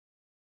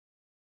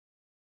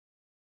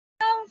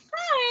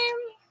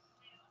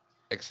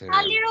Excellent.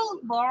 A little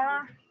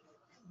bored.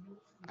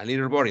 A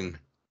little boring.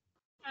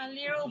 A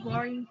little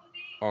boring.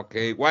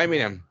 Okay, why,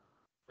 Miriam?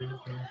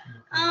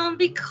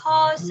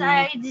 Because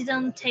I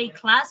didn't take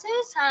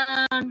classes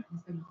and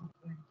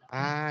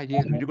Ah,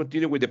 yes, you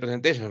continue with the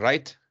presentation,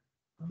 right?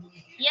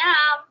 yeah,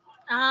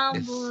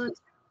 Yes. but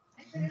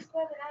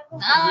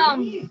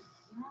um,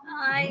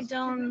 I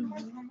don't,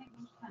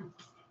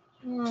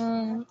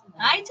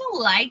 I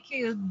don't like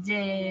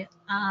the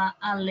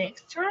a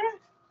lecture.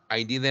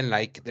 I didn't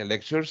like the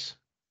lectures.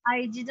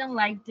 I didn't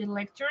like the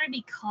lecture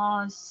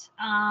because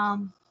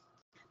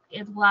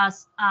it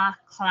was a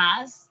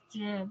class.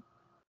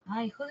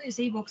 How do you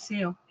say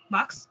boxeo?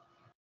 Box?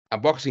 A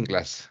boxing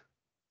class.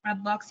 A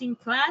boxing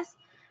class.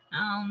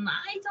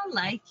 I don't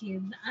like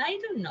it. I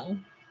don't know.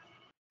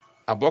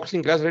 A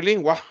boxing class, really?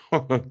 Wow.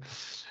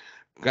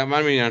 Come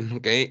on, Miriam.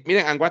 Okay.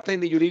 Miriam, and what time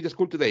did you leave the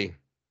school today?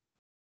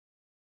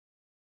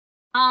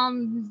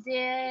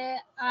 The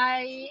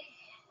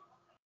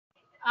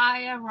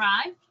I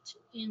arrived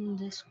in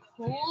the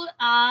school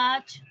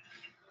at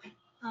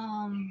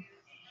um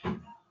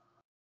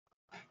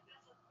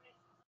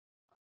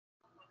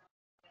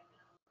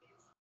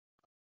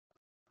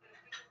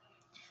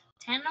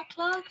 10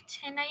 o'clock,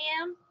 10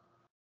 a.m.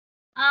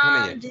 10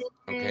 a.m. And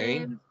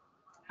Okay.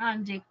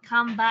 they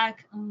come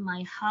back in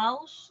my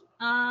house.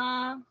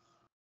 I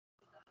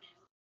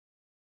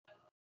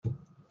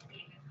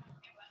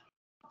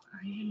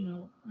don't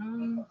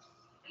know.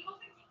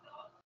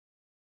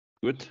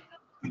 Good.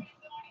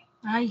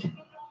 I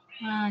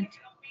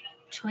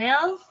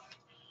 12.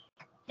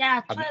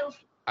 Yeah, At, 12.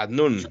 at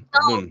noon.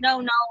 At No, noon.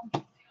 no,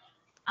 no.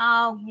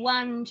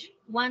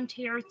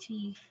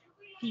 1:30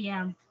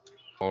 p.m.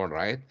 All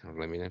right. All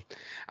right, Miriam.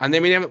 And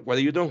then, Miriam, what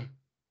do you do?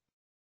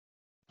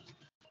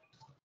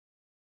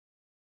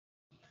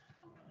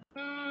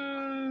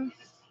 Mm,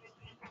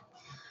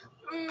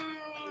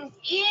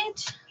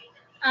 eat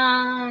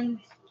and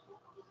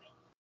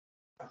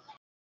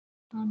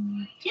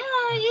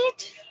yeah,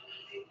 eat.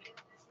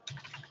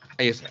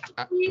 Yes,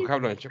 to Eat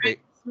have lunch. and Okay.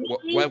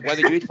 What, sleep. what, what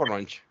did you eat for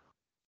lunch?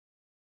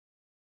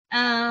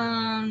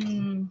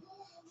 Um,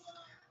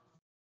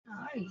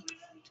 ay,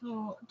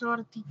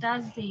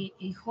 tortitas de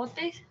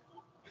ejotes.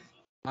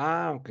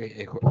 Ah,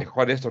 okay.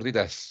 Mejores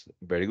tortitas.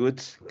 Very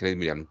good. Great,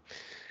 Miriam.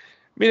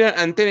 Miriam,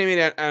 and tell me,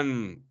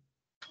 Miriam,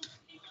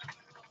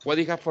 what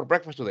do you have for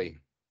breakfast today?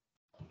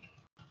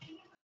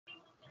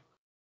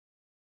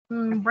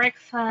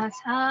 Breakfast.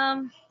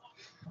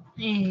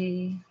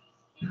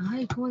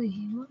 Ay, ¿cómo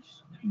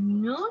dijimos?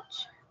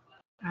 Nuts,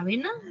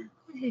 avena,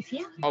 ¿cómo se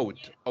decía? Oat.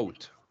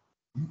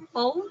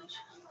 Oats,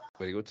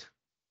 Very good.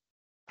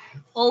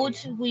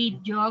 oats with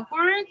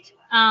yogurt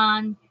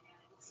and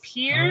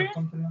pear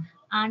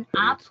and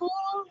Very good. apple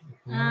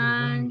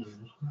and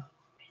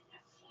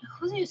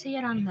how do you say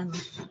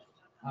arándanos?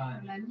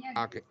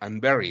 Okay,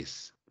 and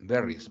berries,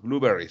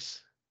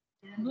 blueberries.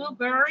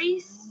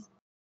 Blueberries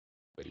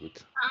Very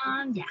good.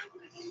 and yeah.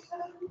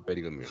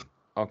 Very good, Miriam.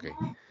 Okay.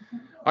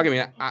 Okay,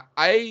 Miriam,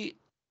 I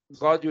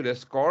got you the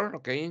score,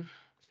 okay,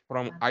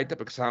 from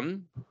ITEP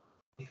exam.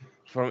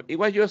 From it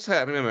was just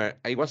remember,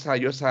 it was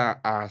just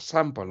a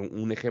sample,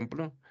 un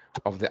ejemplo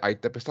of the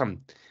ITEP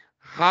exam.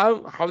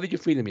 How did you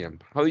feel, Miriam?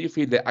 How did you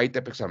feel the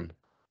ITEP exam?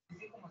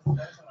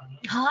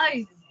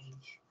 Hi,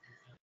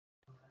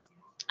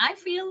 I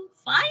feel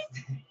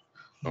fine,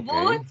 but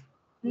Okay,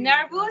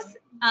 nervous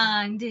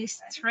and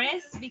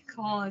stressed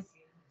because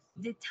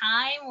the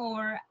time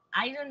or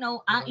I don't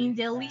know in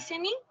the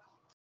listening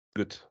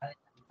good.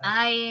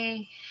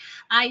 I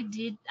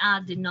did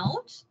the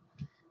notes,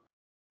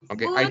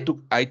 Okay, I but took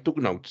I took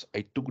notes.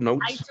 I took I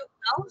notes. took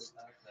notes,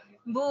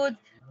 but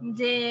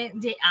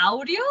the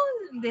audio,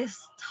 the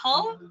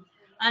stuff,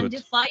 and the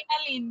Good.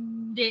 finally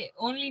the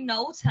only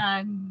notes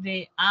and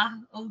the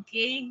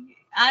okay,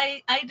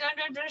 I don't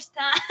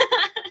understand.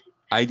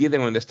 I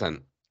didn't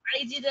understand.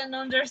 I didn't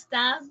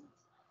understand.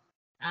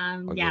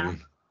 Yeah, Okay,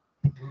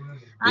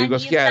 and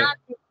because you here, got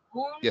the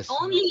yes.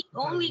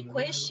 only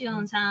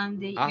questions and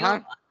the you Uh-huh.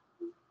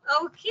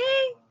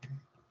 okay.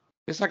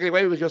 Exactly, why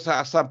it was just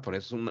a sample,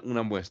 it's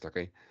una muestra,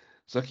 okay?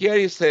 So here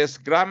it says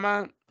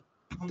grammar,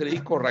 3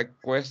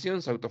 correct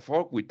questions out of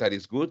 4, which that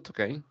is good,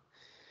 okay?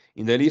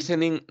 In the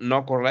listening,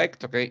 no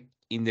correct, okay?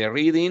 In the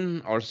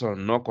reading, also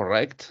no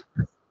correct,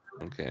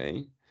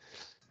 okay?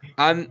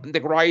 And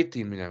the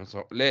writing, Miriam,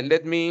 so let's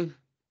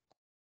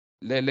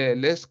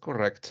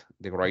correct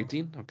the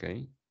writing,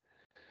 okay?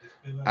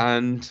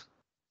 And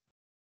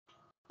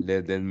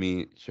let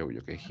me show you,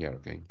 okay, here,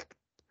 okay?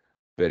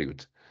 Very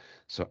good.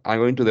 So I'm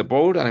going to the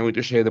board and I'm going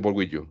to share the board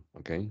with you,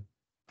 okay?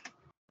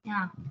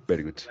 Yeah,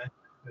 Very good.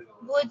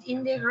 but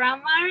in the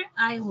grammar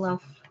I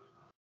love.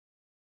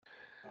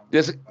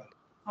 This,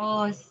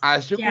 Oh,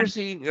 as you yeah. could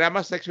see,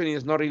 grammar section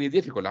is not really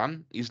difficult, huh?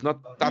 It's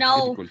not that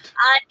No, difficult.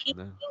 and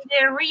No. in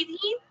the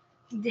reading,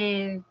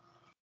 the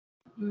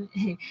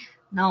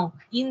no,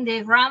 in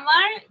the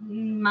grammar,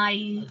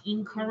 my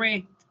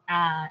incorrect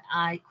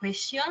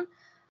question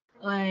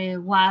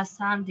was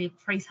on the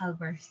phrasal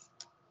verbs.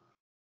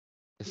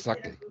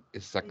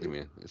 Exactly,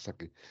 man,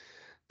 exactly.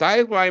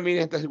 That's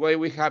why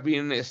we have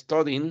been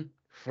studying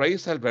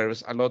phrasal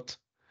verbs a lot,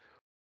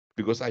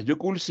 because as you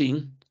could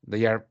see,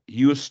 they are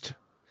used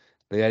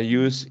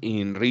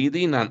in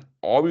reading and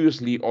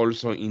obviously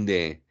also in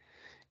the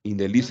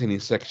listening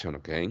section,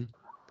 okay?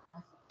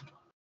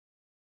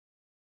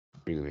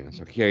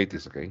 So here it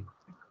is, okay?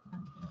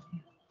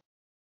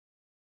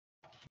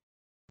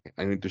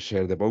 I need to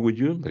share the book with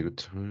you. Very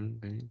good.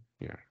 Okay,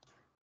 here.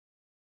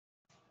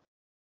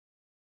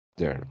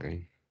 There,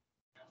 okay.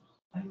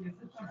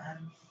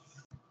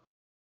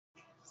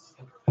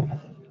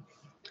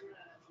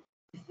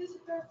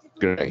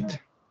 Great.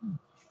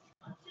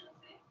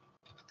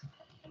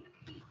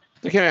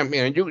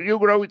 Okay, you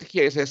grow it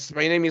here. It says,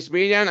 my name is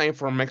Miriam. I'm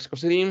from Mexico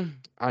City.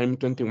 I'm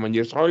 21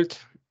 years old.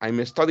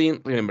 I'm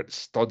studying. Remember,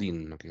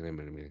 studying. Okay,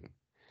 remember.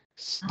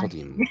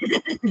 Studying.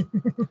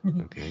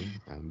 Okay,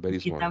 I'm very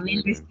Que small.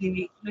 también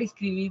lo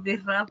escribí de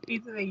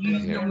rápido y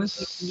no me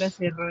fijé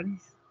los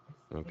errores.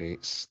 Okay,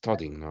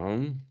 studying,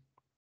 no?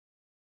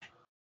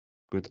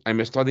 Good.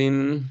 I'm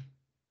studying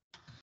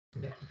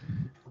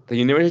the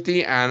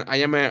university, and I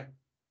am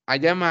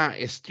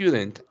a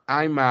student.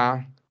 I'm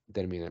a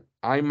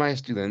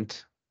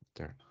student.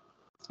 There.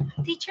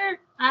 Teacher,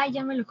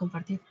 ya me lo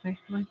compartí. Wait,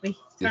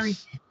 sorry.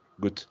 Yes.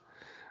 Good.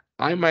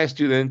 I'm a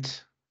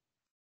student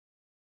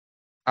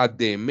at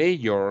the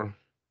major.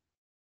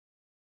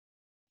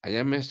 I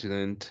am a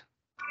student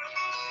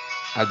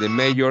at the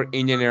major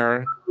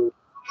engineer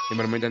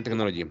environmental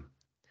technology.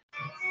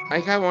 I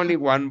have only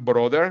one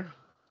brother.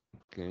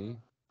 Okay.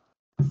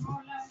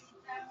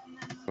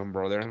 One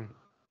brother.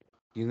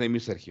 His name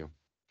is Sergio.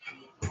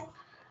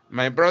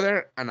 My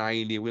brother and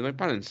I live with my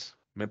parents.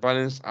 My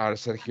parents are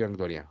Sergio and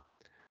Gloria.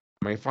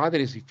 My father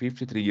is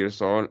 53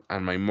 years old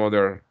and my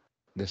mother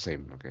the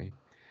same, okay?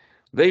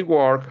 They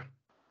work,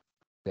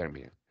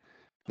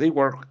 they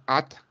work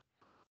at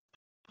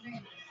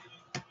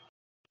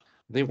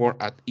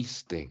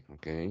Iste,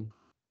 okay?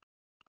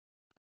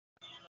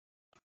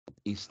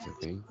 Iste,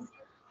 okay?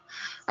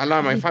 I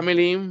love my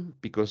family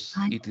because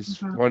it is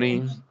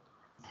funny,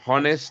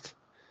 honest,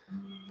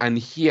 and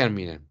here,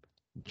 miren,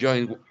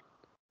 joint.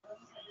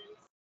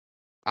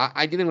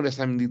 I didn't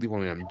understand this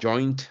one,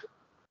 joint.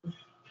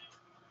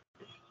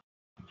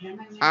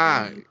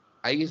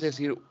 Hay que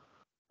decir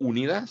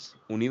unidas,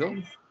 unido.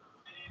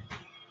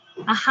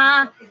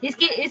 Ajá, es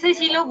que ese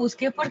sí lo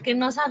busqué porque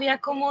no sabía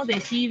cómo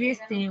decir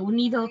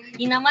unido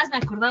y nada más me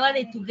acordaba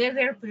de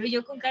together, pero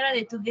yo con cara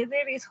de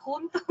together es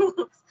juntos.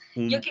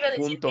 Yo quiero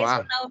decir que es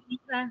una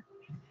unida.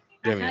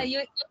 Ajá,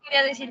 yo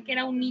quería decir que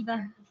era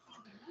unida.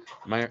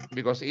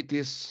 Because it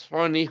is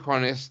funny,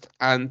 honest,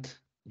 and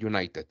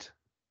united.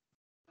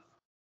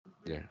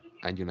 Yeah,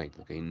 and united,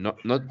 okay?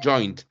 Not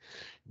joint.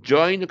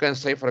 Joint, you can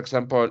say, for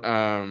example,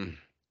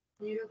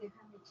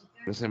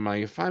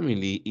 my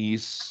family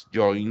is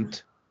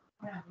joined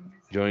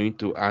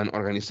to an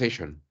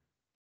organization.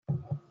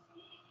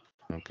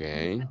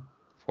 Okay,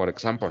 for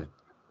example,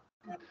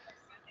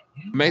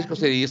 Mexico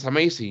City is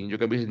amazing. You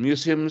can visit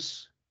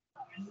museums.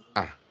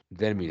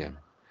 There, Miriam.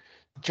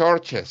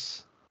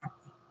 Churches,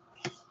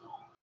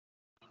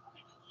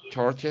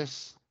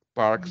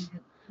 parks,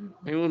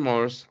 famous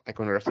malls,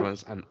 iconic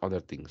restaurants, and other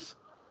things.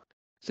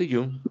 See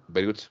you.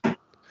 Very good.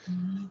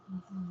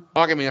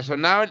 Okay, Miriam. So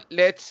now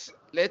let's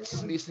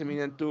listen,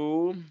 Miriam,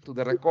 to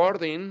the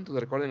recording,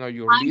 of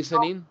your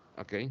listening.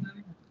 Okay.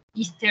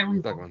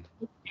 That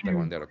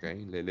one there.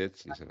 Okay.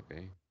 Let's listen.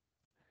 Okay.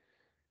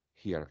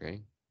 Here.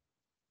 Okay.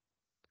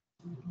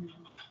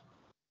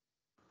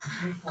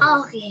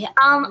 Okay,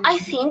 I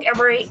think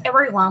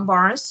everyone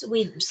borns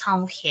with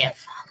some have,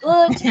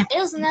 but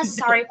it's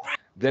necessary.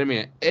 There,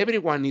 mira,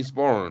 everyone is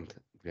born.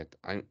 Te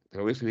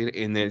lo voy a escribir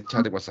en el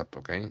chat de WhatsApp,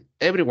 okay?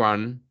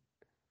 Everyone.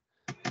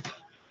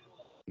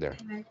 There.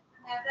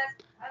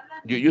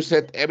 You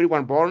said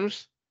everyone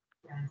borns,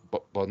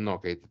 but no,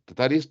 okay?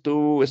 That is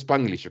too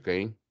Spanglish,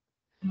 okay?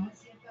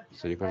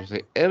 So you can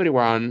say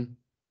everyone.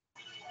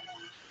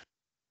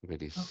 Look at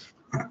this.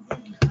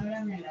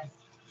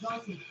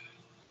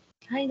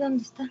 Ay,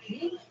 ¿dónde está?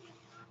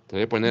 Te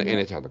voy a poner en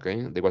el chat,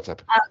 okay? De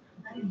WhatsApp.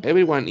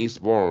 Everyone is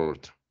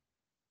bored.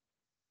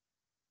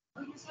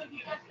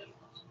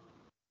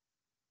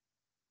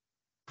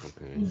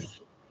 Okay.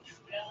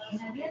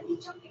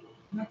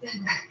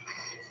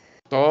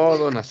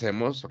 Todos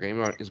nacemos, okay?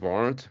 Is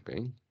bored,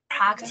 okay?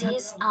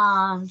 Practice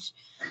and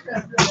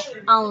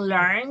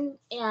learn,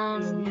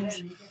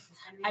 and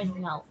I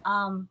don't know,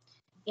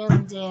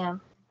 in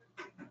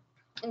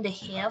the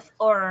head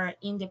or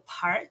in the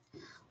park,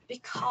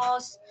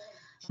 because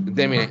In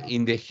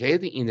the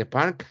head, in the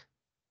park.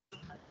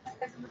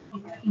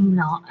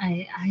 no,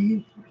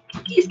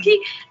 es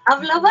que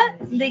hablaba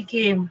de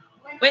que,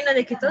 bueno,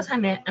 de que todos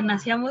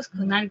nacíamos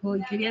con algo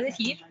y quería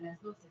decir,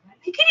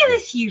 ¿qué quería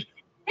decir?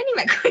 Ya ni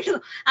me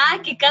acuerdo.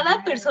 Que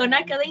cada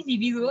persona, cada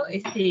individuo,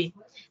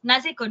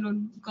 nace con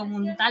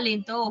un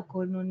talento o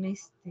con un,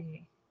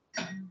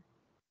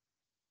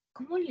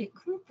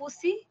 ¿cómo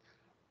puse?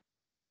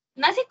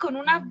 Nace con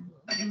una,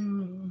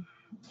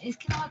 es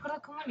que no me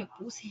acuerdo cómo le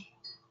puse.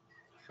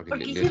 Okay,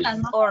 porque hice las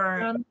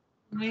notas,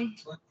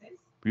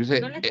 You No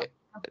said,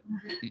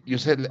 le you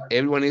said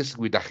everyone is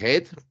with a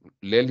head.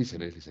 Let's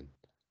listen, let's listen.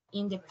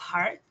 in the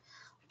part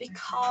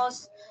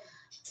because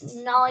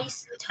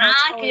noise quería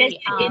totally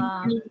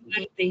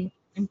decir the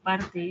en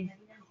parte.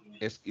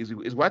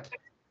 Is what?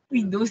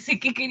 Uy, no sé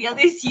qué quería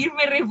decir,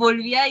 me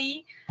revolví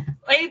ahí.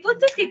 El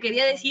punto es que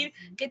quería decir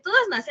que todos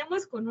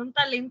nacemos con un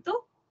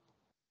talento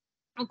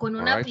o con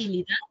All una right,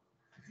 habilidad,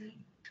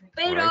 all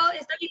pero right.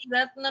 esta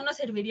habilidad no nos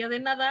serviría de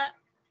nada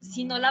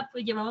si no la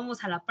pues,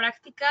 llevábamos a la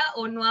práctica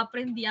o no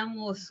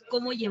aprendíamos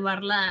cómo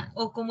llevarla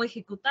o cómo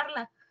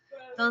ejecutarla.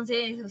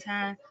 Entonces, o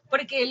sea,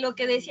 porque lo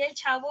que decía el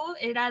chavo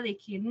era de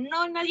que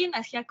no, nadie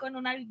nacía con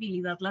una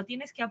habilidad, la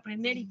tienes que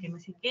aprender y que no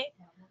sé qué.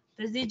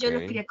 Entonces yo lo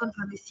Okay. quería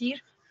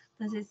contradecir.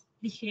 Entonces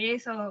dije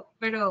eso,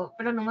 pero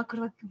no me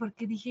acuerdo por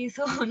qué dije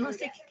eso, no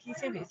sé qué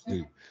quise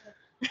decir.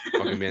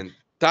 Okay, man.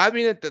 That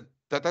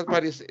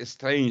part is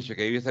strange,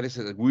 okay? That is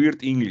a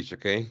weird English,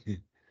 okay?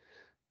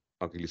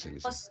 Okay, listen,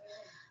 listen. was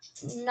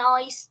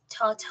noise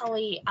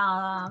totally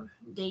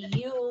the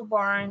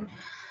newborn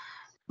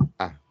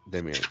Ah,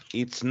 the minute.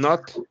 It's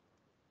not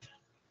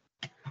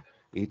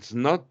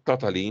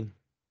totally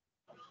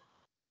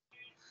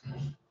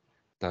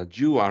that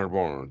you are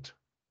born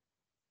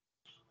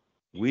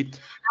with.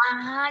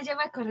 Ya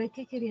me acordé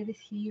qué quería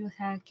decir, o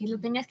sea, que lo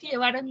tenías que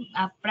llevar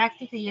a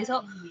práctica y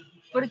eso,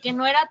 porque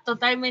no era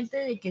totalmente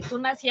de que tú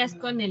nacías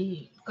con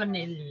el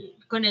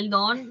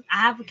don,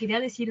 quería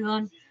decir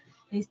don,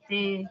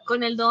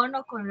 con el don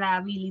o con la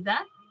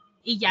habilidad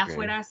y ya Okay.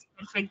 fueras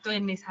perfecto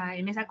en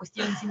esa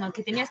cuestión, sino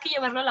que tenías que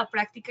llevarlo a la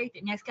práctica y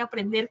tenías que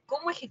aprender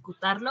cómo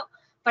ejecutarlo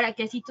para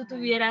que así tú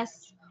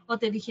tuvieras o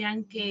te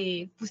dijeran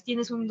que pues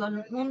tienes un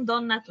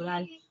don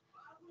natural.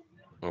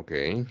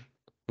 Okay.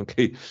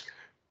 Okay.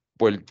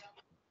 Well,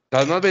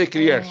 that's not very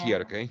clear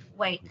here, okay?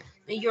 wait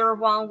the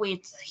newborn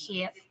with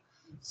hip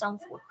some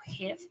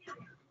hip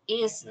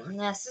is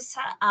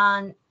necessary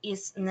and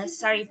is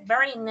necessary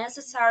very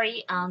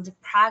necessary and the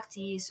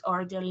practice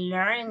or the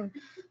learn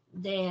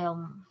the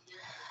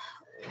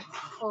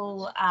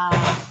who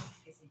uh,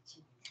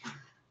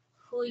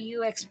 who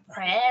you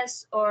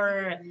express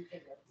or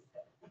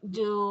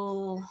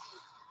do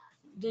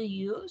do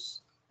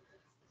use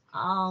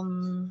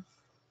um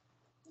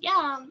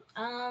yeah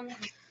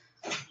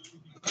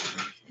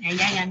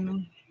Ya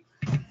no.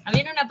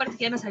 Había una parte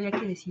que ya no sabía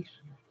qué decir.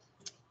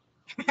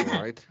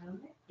 All right.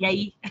 Y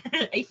ahí,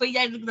 ahí fue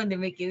ya donde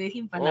me quedé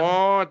sin palabras.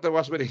 Oh, that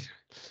was very.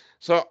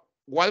 So,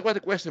 what was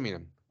the question,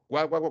 Miriam?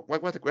 What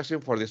was the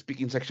question for the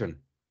speaking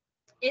section?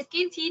 Es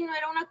que en sí no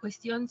era una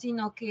cuestión,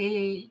 sino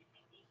que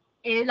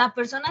la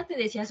persona te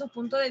decía su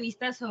punto de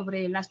vista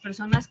sobre las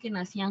personas que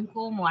nacían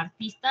como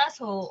artistas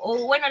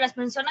bueno, las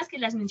personas que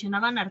las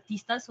mencionaban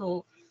artistas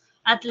o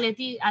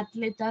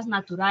atletas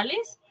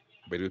naturales.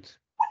 Very good.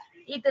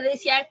 Y te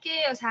decía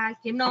que, o sea,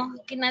 que no,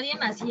 que nadie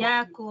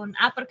nacía con,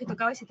 porque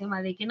tocaba ese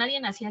tema de que nadie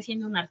nacía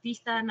siendo un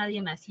artista,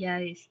 nadie nacía,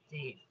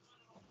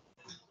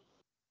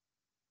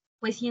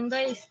 pues siendo,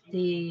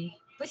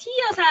 pues sí,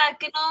 o sea,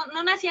 que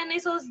no nacían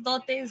esos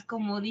dotes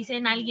como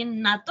dicen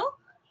alguien nato,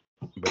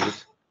 Very good.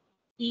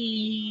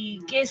 y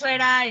que eso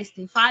era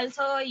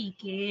falso y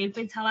que él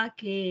pensaba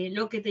que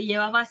lo que te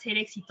llevaba a ser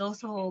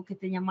exitoso o que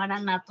te llamara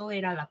nato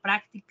era la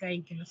práctica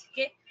y que no sé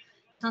qué.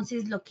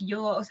 Entonces lo que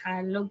yo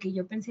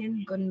pensé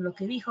con lo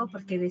que dijo,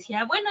 porque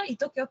decía, bueno, ¿y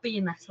tú qué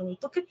opinas? ¿O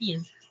tú qué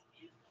piensas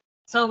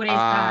sobre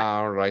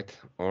esta? All right.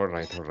 All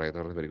right. All right.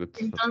 All right. Very good.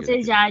 Okay. Entonces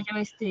Okay. ya yo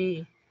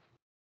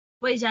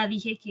pues ya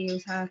dije que, o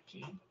sea,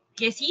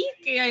 que sí,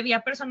 que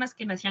había personas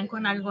que nacían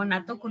con algo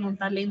nato, con un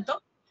talento,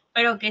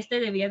 pero que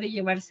debía de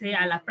llevarse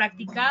a la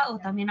práctica o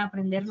también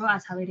aprenderlo a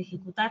saber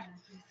ejecutar,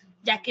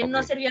 ya que no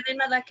Okay. servía de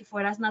nada que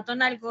fueras nato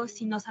en algo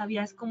si no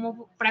sabías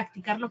cómo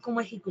practicarlo, cómo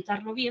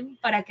ejecutarlo bien,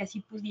 para que así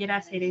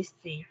pudiera ser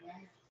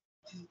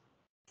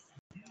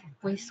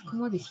pues,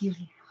 ¿cómo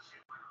decirlo?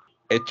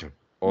 Hecho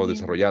o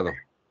desarrollado.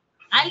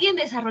 Alguien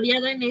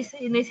desarrollado en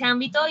ese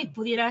ámbito y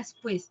pudieras,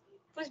 pues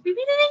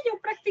vivir en ello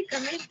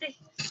prácticamente.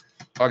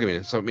 Okay,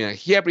 Miriam. So, Miriam,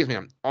 here, please,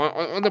 Miriam,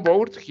 on the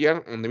board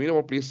here, on the middle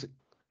board, please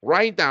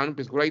write down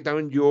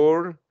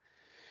your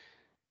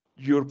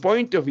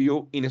point of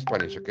view in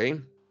Spanish, okay?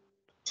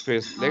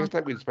 First, let's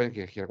start with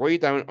Spanish here. Write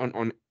it down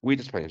on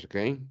with Spanish,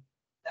 okay?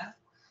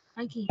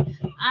 Aquí.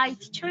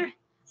 Teacher.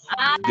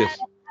 Yes.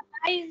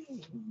 I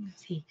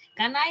sí.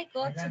 Can I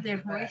go to the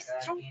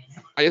restroom?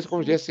 Yes, of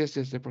course. Yes,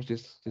 of course.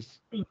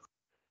 Yes.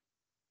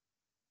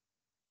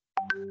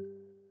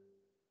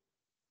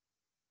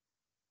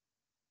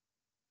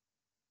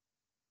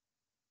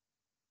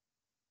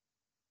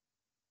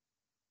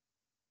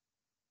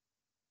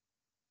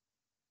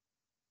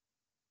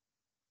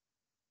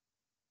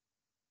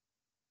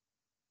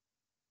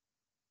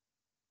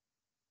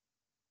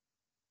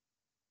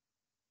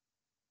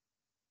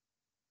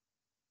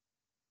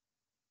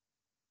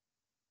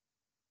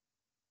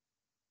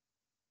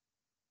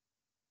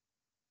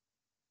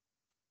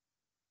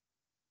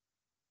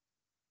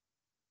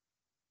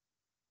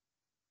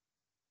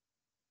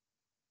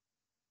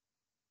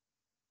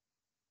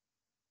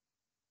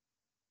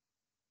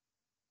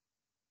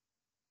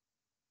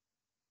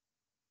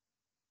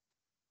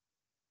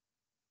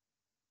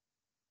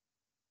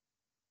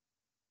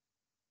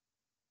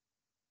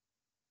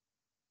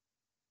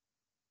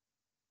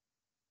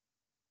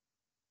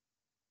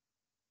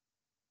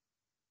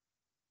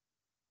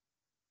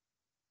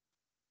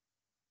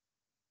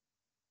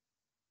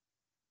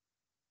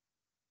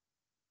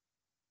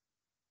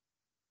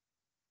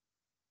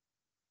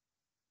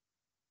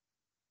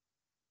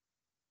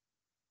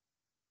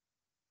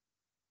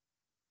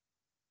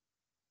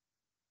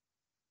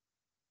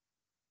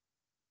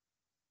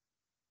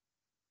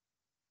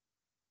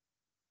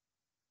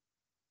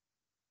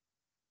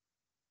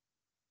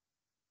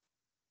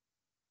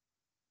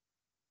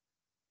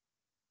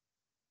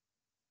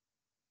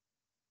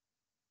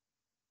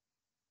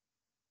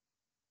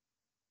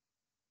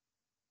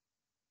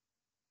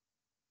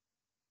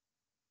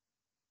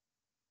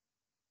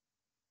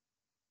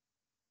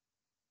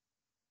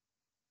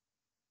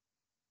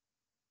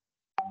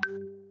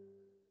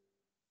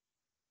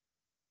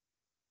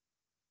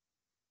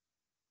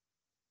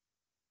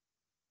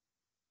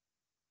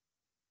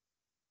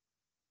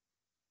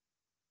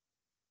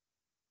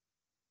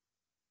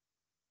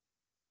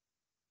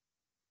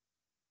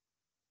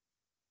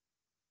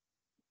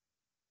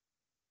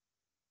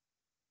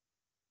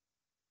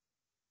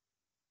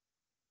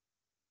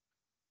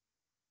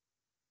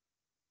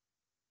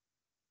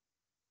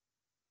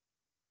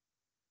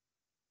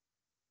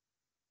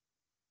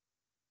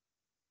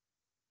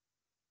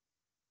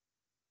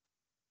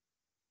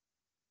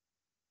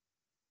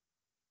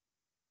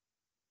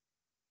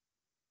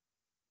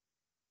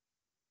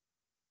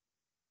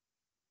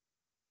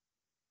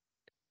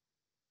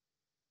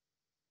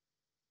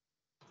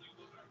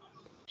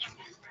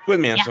 Good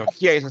man. Yeah. So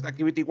here is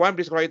activity one.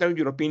 Please write down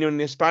your opinion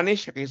in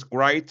Spanish. Okay, it's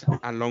write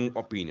a long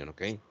opinion.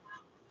 Okay.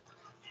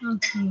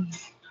 Okay.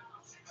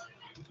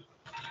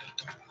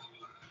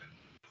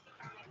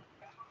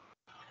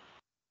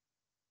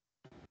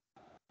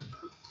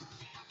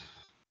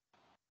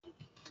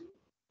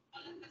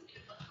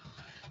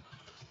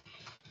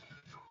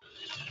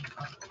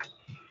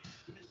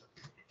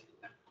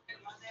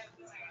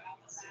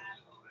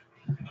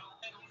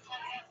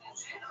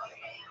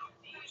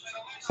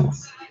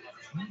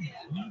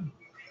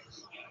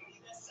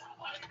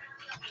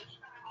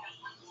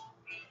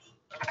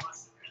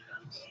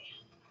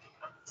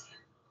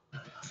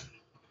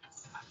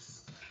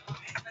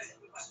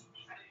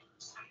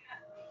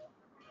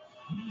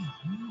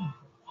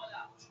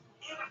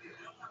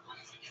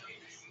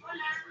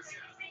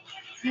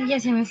 Ay, ya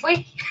se me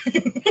fue.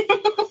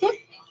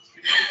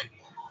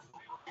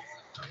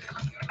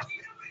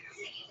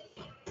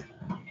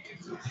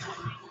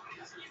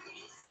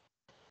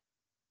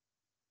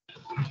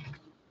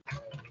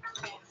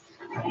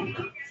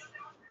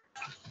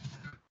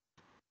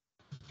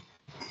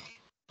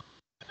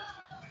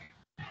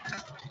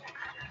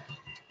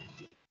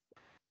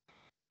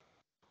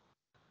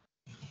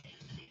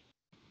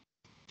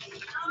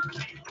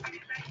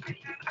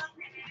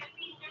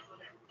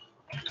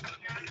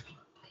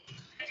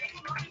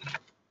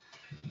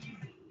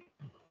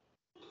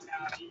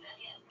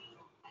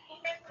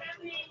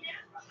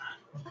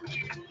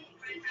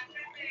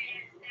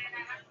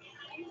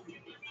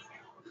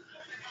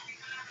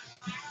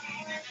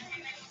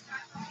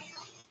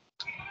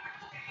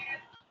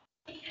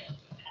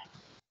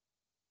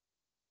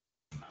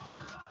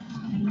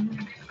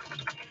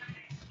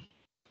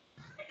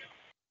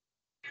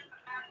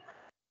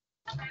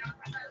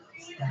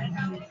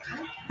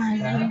 Ay,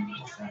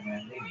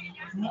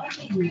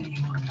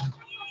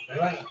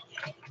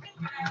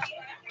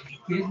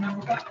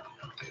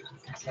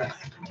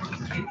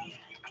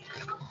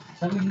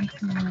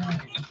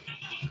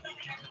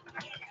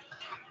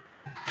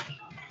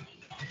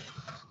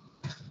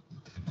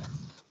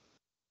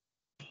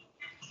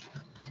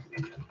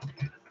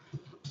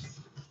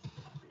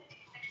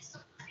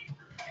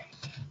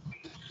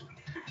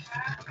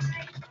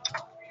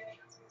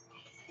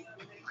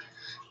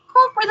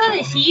 ¿cómo puedo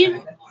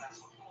decir?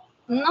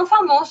 No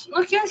famoso,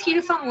 no quiero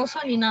decir famoso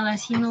ni nada,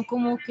 sino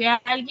como que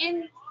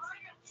alguien,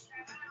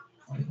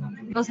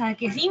 o sea,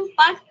 que sí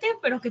impacte,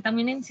 pero que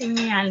también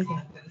enseñe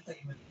algo.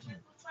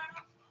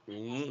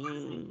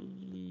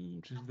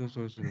 No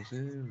sé.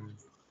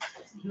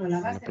 En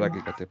la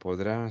práctica te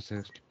podrá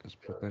hacer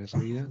explotar esa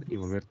vida y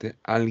volverte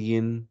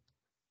alguien.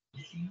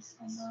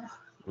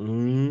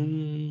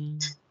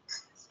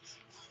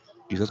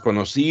 Quizás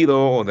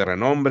conocido o de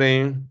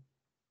renombre.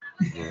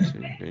 No sé,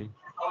 ok.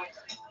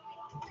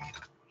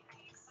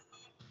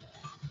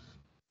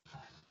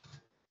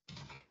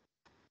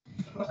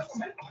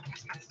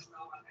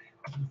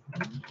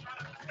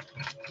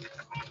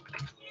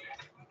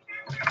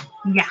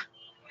 Ya.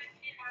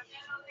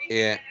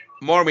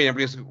 More, Miriam,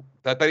 please.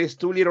 That is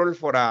too little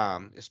for a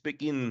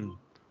speaking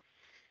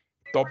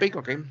topic,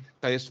 okay?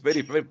 That is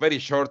very, very, very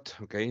short,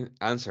 okay?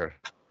 Answer.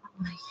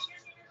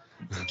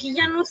 Que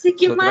ya no sé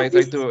qué So más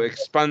try to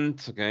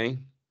expand, okay?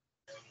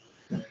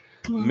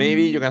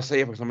 Maybe you can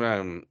say, por ejemplo,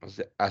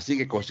 así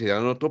que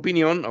considerando tu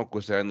opinión o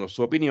considerando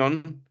su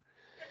opinión,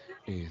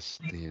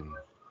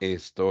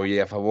 estoy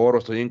a favor o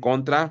estoy en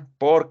contra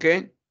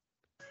porque...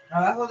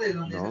 Abajo de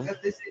donde No.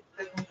 sacaste ese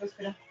con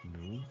cáscara.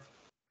 No.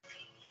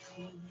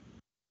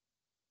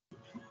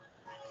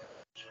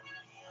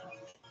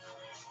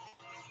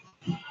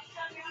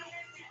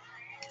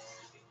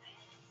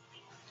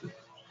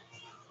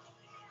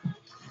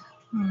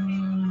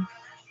 Mm,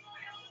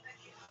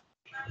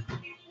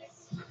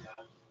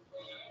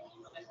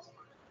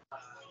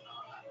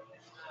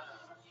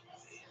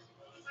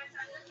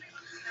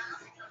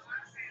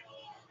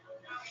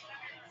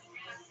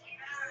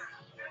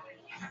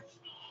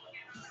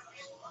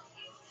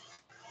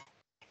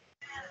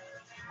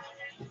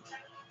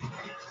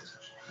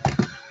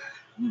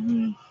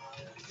 mm,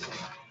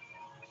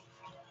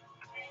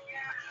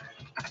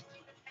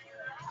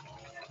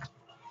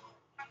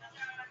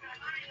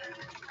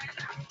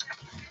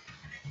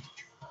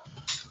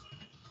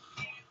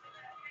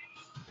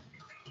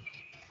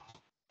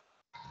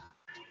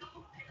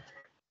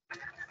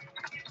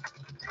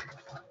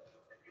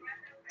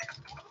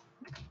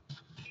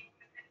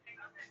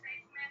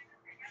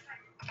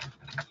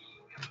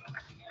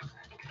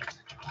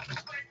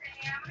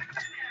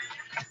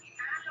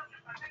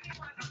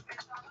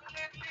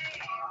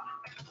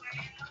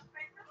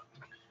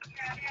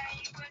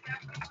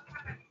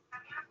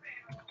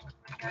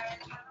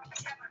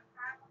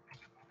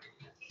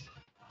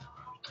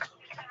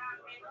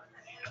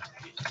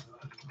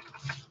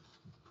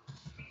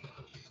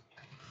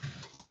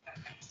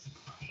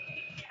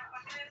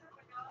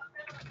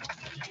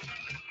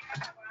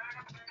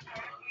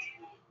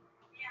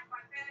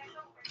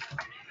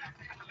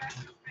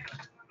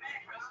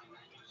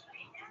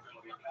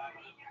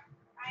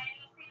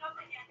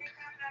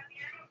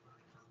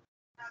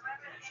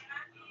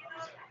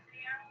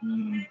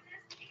 Mm,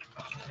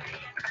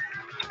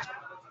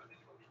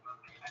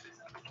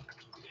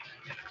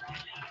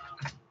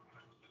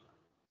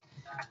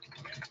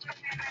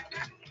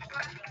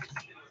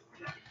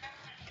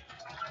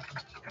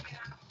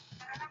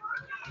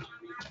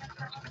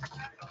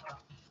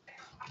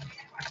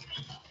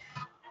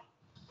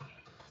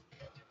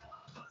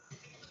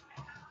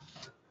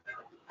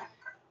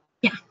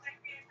 ya.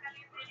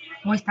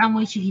 O está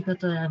muy chiquito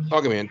todavía.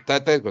 Okay, man,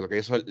 that is good.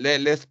 Okay, so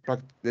let's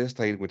start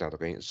with that.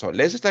 Okay, so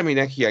let's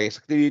examine here is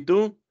activity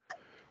 2.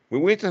 We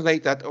will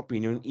translate that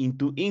opinion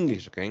into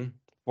English. Okay,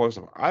 for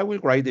example, I will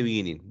write the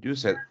beginning. You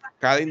said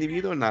cada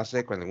individuo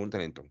nace con algún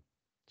talento.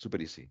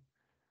 Super easy.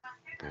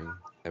 Okay,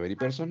 every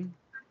person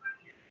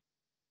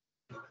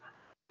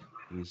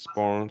is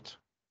born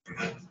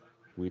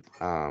with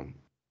kind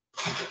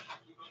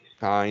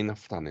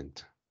of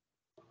talent.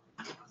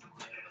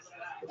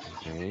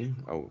 Okay.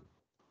 Oh,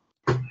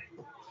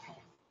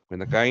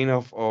 when a kind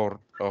of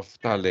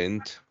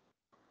talent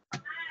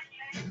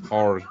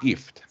or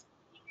gift.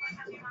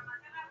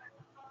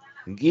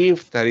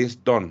 Gift that is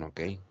done,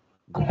 okay?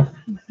 Done.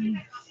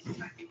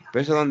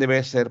 Pero eso donde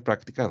debe ser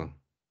practicado.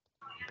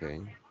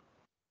 Okay.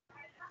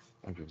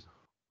 Okay.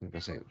 Like I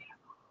said.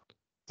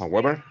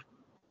 However,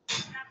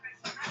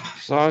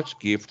 such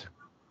gift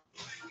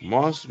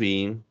must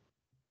be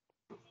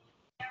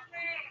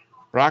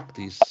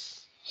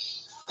practiced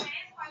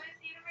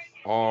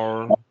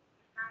or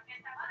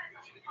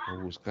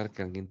buscar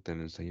que alguien te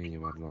lo enseñe a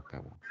llevarlo a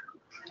cabo.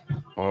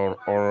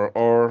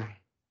 Or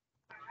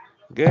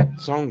get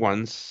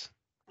someone's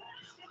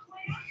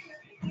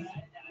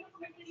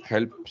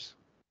helps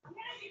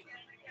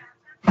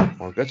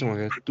or get someone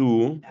help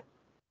to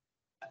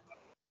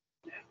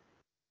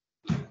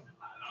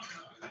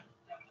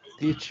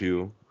teach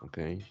you,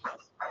 okay,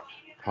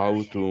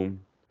 how to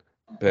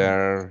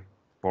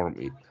perform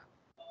it.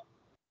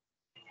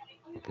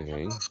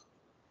 Okay.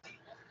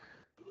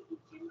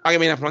 Okay,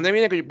 Mina, from there,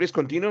 Mina, could you please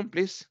continue,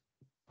 please?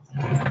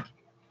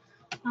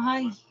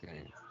 Ay,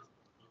 Okay.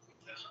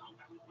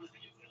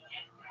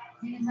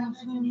 no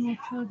soy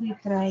mucho de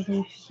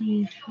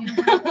traducir.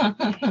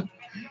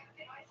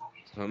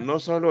 So, no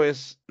solo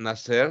es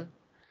nacer,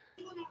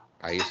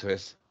 ahí eso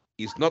es,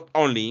 it's not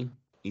only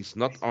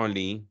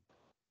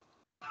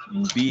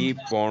be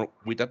born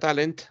with a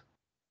talent,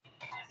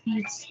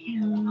 It's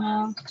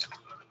not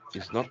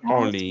it's not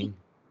only, only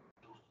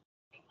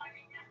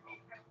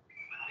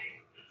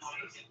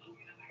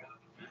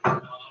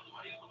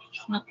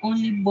not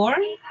only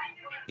born,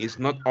 it's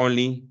not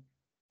only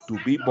to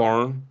be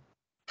born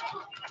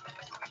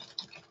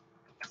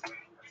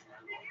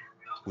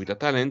with a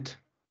talent,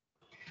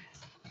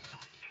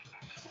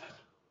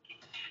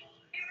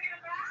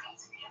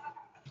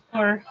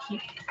 or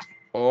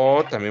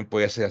o también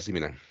puede ser así,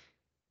 mira.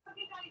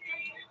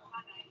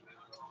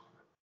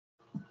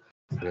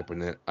 Voy a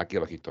poner aquí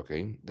abajito,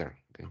 okay, there,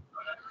 okay.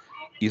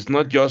 It's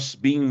not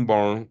just being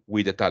born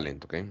with a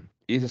talent, okay?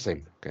 It's the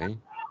same, okay?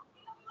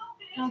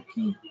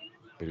 okay.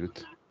 Very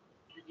good.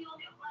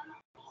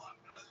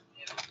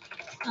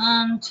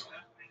 And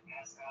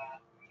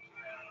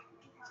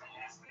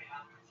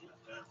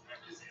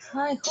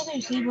ay,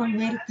 joder, sí,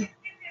 volverte,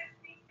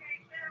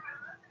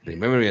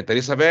 Remember, there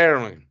is a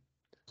verb.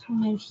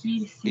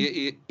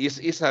 sumergirse.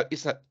 Is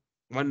a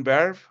one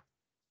verb,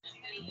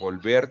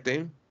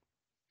 volverte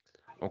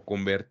o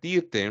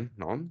convertirte,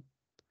 ¿no?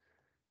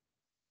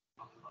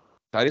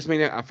 That is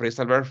meaning a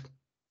phrasal verb.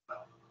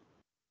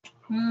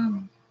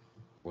 Mm,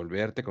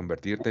 Volverte,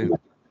 convertirte.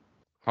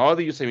 How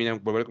do you say meaning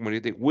volver,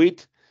 convertirte?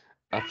 With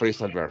a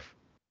phrasal verb.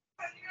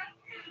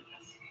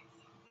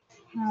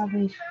 a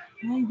ver,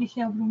 ay,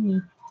 dije abro mi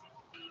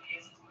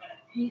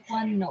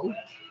OneNote.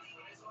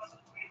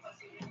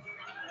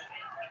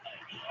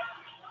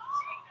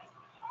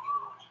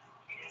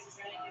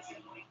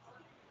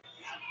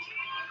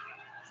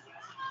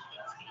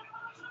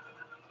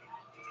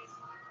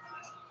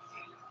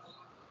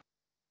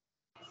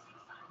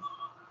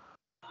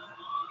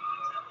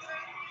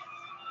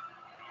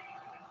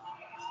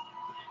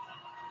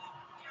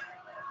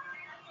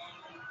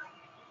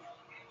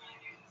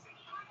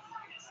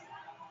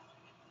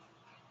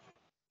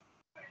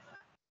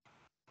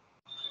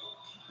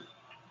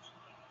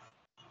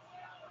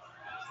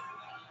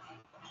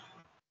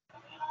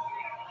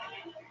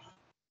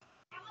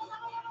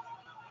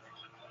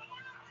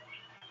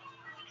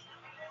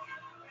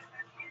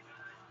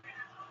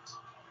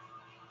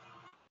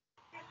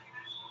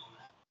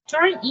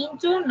 Turn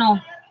into, no.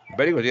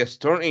 Very good. Yes,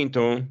 turn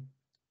into.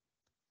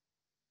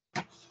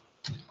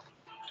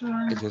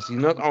 Turn, It says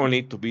not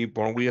only to be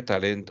born with a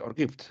talent or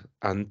gift,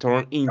 and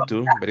turn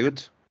into. Very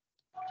good.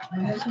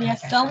 sería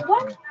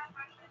someone,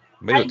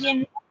 Very good.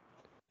 alguien,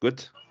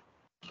 Good.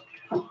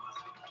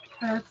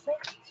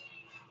 perfect.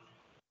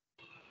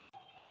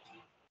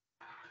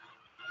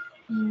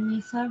 In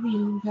esa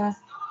habilidad.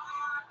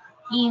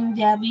 In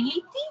the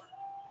ability,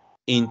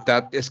 In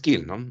that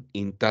skill, no?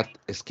 In that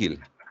skill.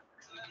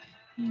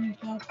 in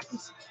that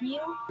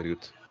skill, Very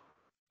good.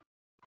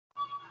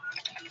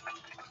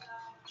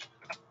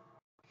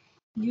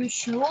 you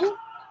should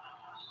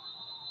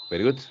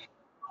Very good.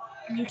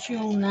 You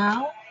should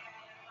now.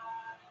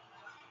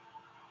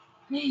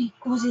 Ay,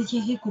 ¿cómo se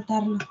decía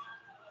ejecutarlo?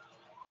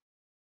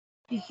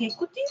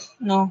 ¿Ejecutive?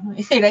 No,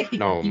 ese era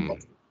No, ejecutivo.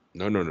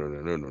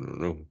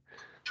 no.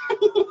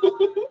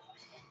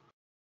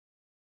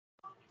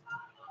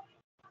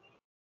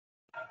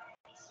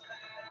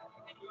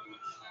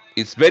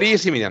 It's very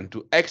easy, Miriam,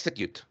 to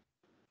execute.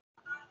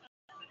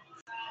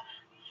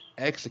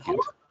 Execute.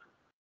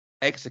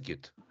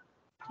 Execute.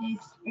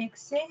 Es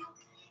exe.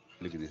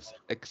 Look at this.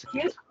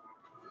 Execute.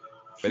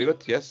 Very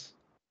good. Yes.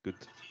 Good.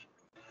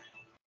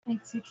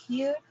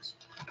 Execute.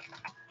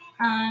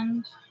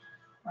 And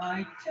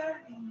Ay,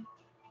 Charlie.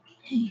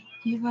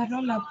 llevarlo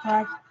a la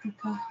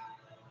práctica.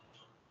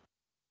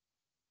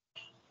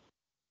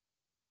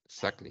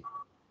 Exactly.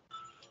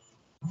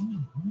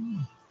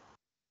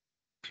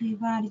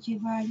 Llevar.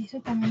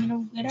 Eso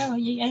también era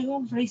oye,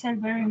 algo phrasal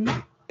verb,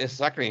 ¿no?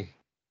 Exactly.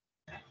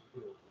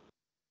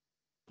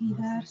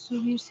 Tirar,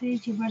 subirse,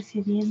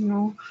 llevarse bien,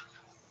 no.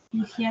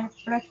 Iniciar,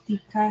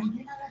 practicar.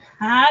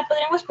 Ah,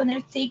 podríamos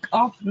poner take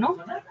up, ¿no?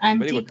 And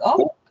Very take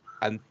good. up.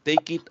 And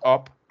take it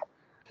up.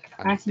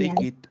 And Así take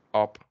es. it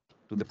up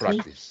to the Take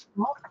practice.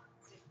 up.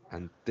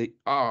 And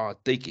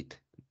take it.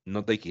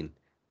 Not taking.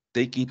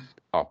 Take it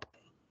up.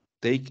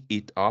 Take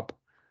it up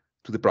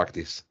to the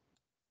practice.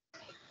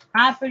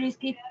 Ah, pero es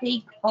que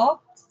take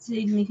up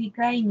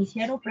significa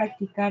iniciar o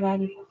practicar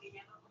algo.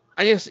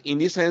 And yes, in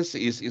this sense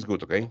is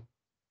good, okay?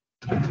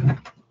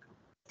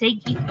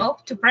 Take it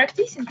up to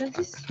practice,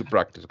 entonces. To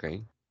practice,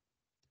 okay?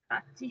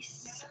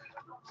 Practice.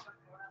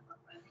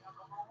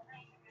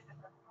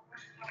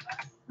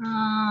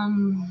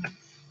 No,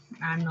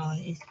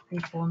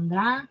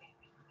 pondrá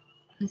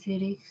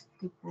hacer,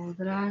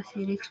 podrá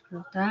hacer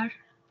explotar.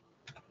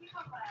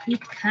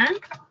 It can.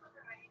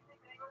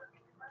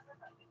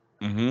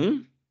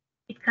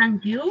 It can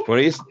do. Por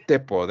eso te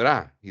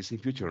podrá. It's in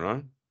future,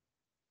 ¿no?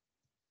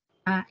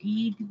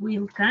 It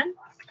will can.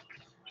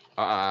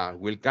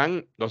 Will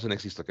can doesn't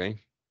exist,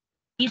 okay?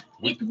 It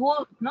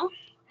will, ¿no?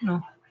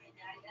 No.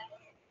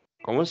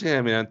 ¿Cómo se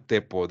llama?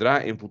 Te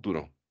podrá en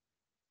futuro.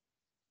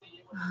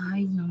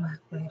 Ay, no me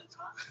acuerdo.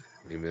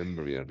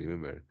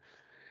 Remember.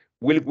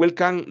 Will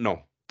can,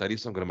 no. That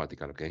is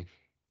ungrammatical, okay?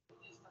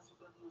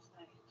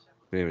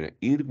 Remember,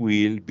 it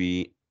will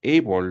be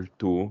able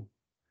to.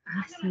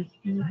 Sí.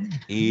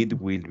 It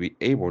will be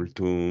able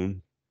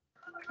to.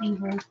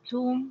 Able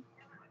to.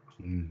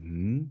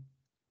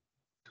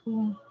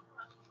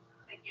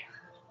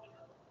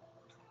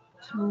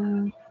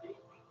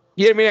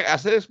 Y mira,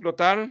 hacer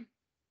explotar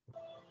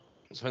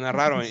suena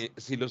raro.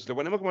 Si lo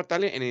ponemos como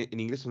tal, en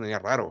inglés sonaría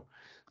raro.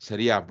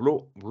 Sería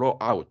blow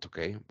out, ¿ok?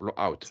 Blow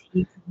out.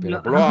 Sí,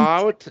 Pero blow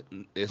out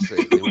es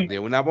de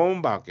una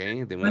bomba, ¿ok?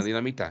 De una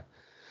dinamita.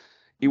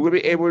 It will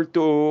be able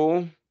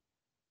to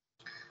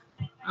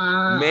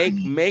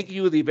make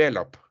you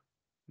develop.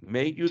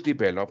 Make you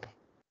develop.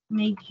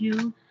 Make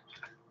you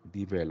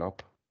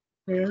Develop.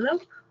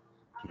 develop.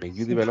 Make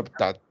you develop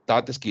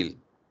that skill.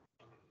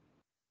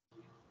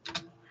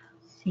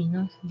 Sí,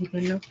 no,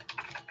 develop.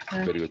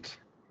 Very good.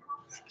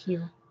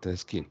 Skill. That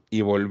skill.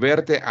 Y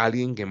volverte a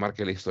alguien que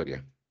marque la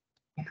historia.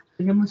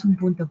 Tenemos un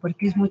punto,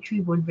 porque es mucho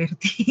y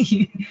volverte.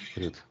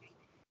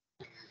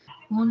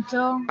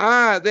 Punto.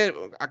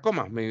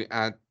 Coma.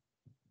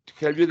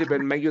 Help you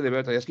develop, make you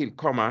develop that skill,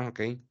 coma, ok.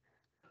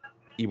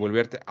 Y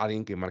volverte a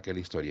alguien que marque la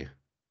historia.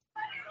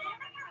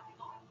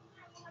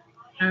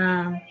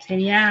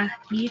 Sería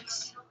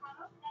it's.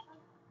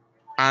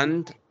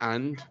 And.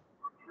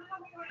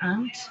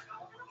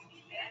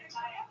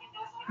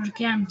 ¿Por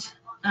qué and?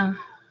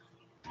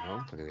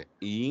 No,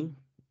 y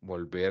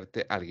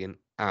volverte a alguien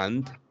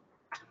and.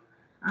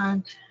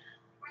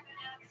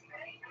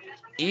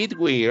 It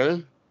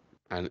will.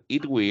 And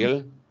it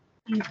will.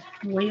 It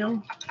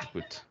will.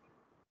 Good.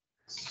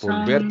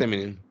 Volverte,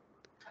 miren.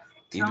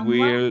 It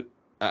will.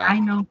 I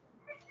know.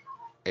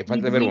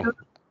 Falta el verbo.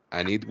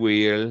 And it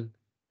will.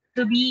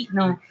 To be,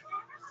 no.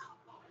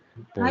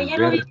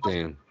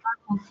 Volverte.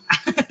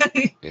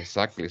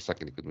 Exactly.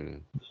 Good,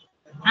 miren.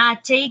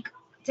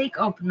 Take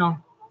up,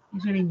 no.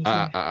 Eso era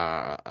inicial.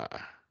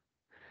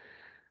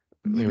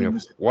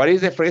 What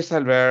is the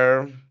phrasal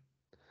verb?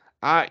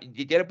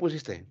 Ya le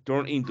pusiste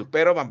turn into,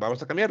 pero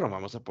vamos a cambiarlo,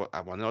 vamos a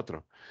poner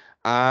otro.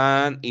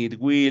 And it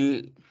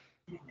will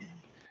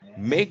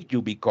make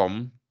you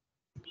become.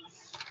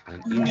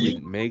 And it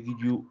will make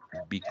you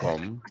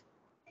become.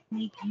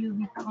 Make you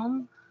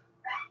become.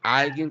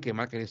 Alguien que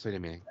marque la historia,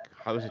 miren.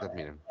 How does it that,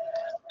 miren?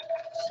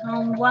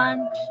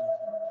 Someone.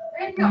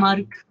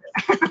 Mark.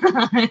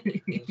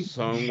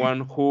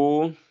 Someone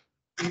who.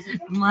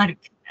 Mark.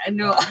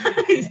 No.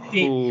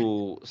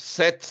 Who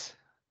set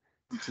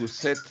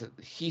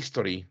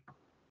history.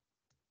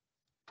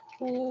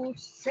 Who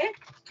set?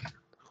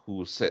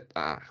 Who set.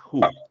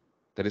 Who.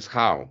 That is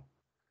how.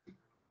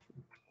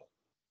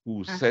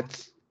 Who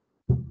sets.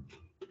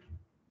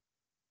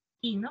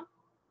 Y, ¿no?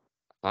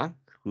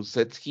 Who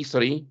sets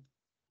history.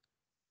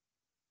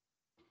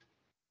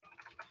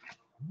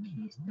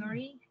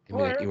 History.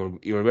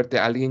 Y volverte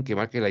a alguien que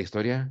marque la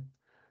historia.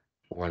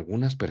 O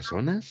algunas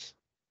personas.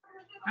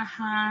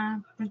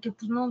 Ajá, porque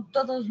pues no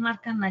todos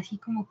marcan así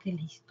como que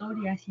la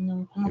historia,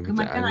 sino como que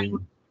marcan a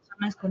algunas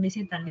personas con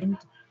ese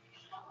talento.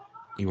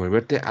 Y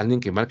volverte alguien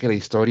que marque la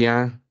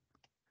historia.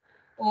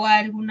 O a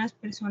algunas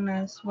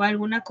personas, o a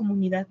alguna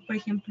comunidad, por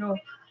ejemplo,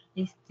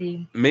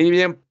 Me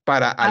bien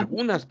para a-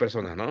 algunas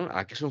personas, ¿no?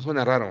 Aquí eso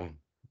suena raro.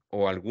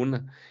 O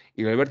alguna.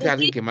 Y volverte es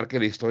alguien que, que marque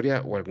la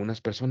historia o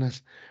algunas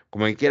personas.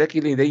 Como que quiera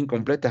aquí la idea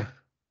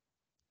incompleta.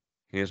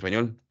 En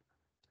español.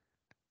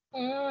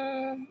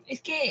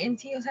 es que en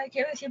sí, o sea,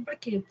 quiero decir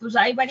porque pues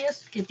hay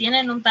varios que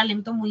tienen un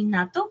talento muy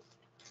nato,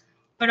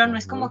 pero no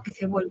es como que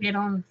se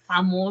volvieron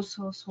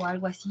famosos o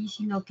algo así,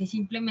 sino que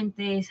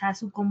simplemente es a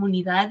su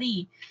comunidad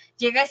y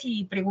llegas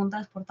y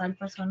preguntas por tal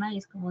persona y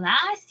es como,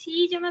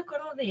 sí, yo me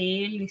acuerdo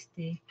de él,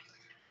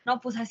 no,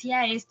 pues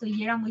hacía esto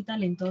y era muy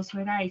talentoso,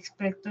 era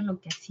experto en lo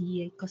que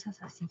hacía y cosas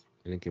así.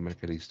 Alguien que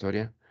marque la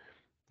historia.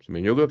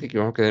 Pues, yo creo que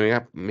vamos a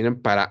quedar, miren,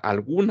 para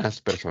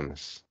algunas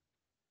personas.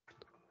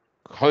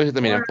 Joder,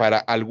 miren, Or para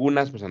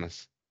algunas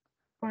personas.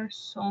 for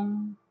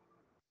some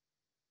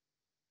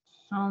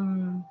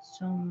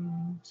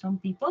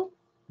people.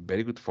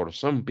 Very good for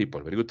some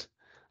people. Very good.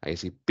 Ahí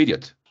sí,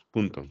 period.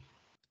 Punto.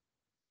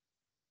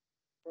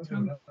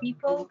 Some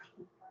people.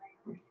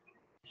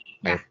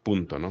 Ahí, Ya.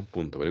 punto, ¿no?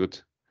 Punto. Very good.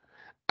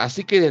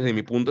 Así que desde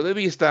mi punto de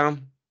vista.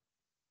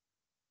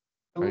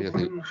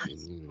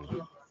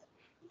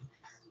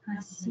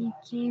 Así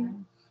que.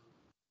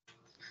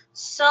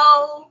 So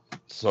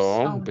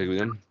Very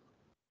good.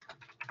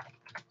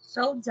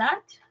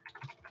 that.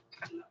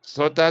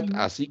 So that,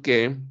 así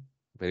que.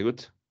 Very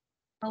good.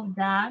 So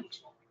that.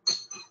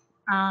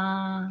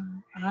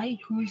 Ay,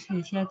 ¿cómo se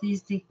decía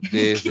desde?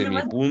 Desde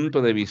mi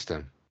punto de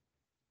vista.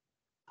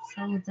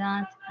 So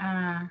that.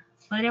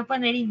 Podría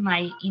poner in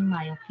my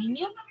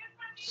opinion.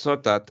 So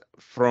that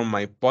from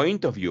my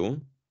point of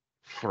view.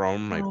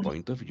 From my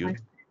point of view.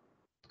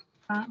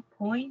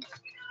 Point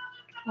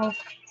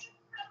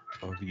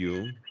Of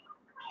view.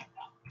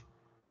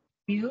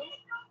 view.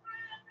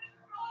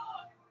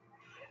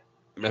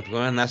 Las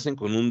personas nacen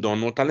con un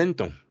don o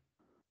talento.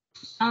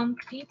 Some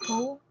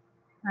people.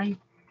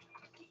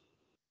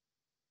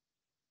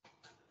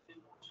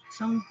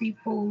 Some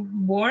people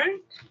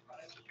born.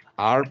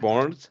 Are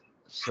born.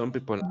 Some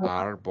people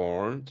are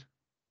born.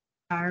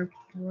 Are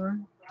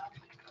born.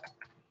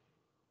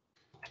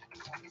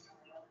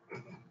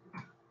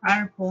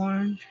 Are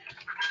born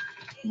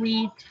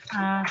with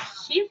a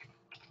gift.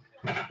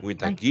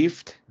 With a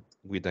gift.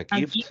 With a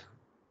gift.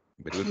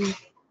 Very good. With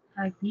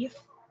a gift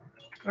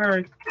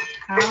or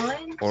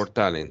talent. Or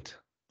talent.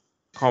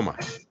 Coma.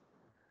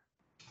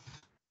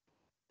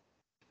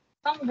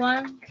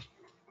 Someone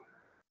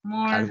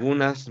more.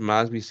 Algunas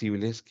más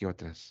visibles que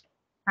otras.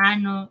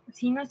 No.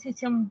 Si no sé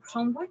si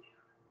someone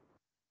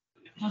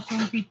o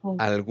some people.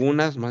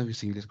 Algunas más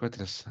visibles que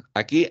otras.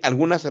 Aquí,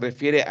 algunas se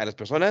refiere a las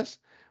personas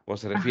o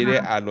se refiere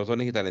a los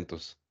dones y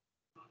talentos.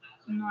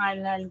 No, a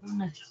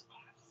algunas.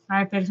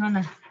 A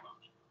personas.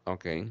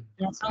 Ok.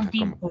 Ya son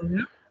people,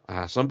 ¿no?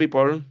 Some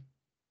people.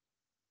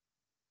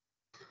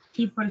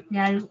 Sí,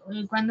 porque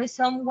cuando es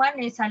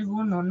someone es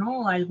alguno,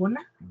 ¿no? O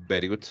alguna.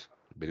 Very good.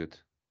 Very good.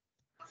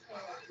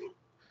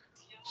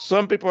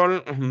 Some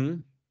people.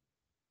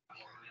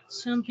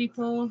 Some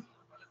people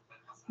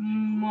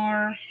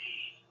more.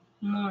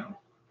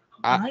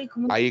 Ahí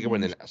hay que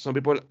ponerle. Some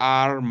people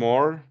are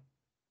more.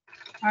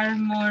 Are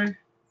more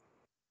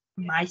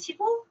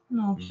visible?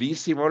 No.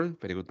 Visible.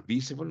 Very good.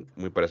 Visible.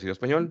 Muy parecido a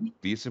español.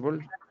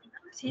 Visible.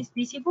 Sí, es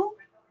visible.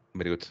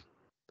 Very good.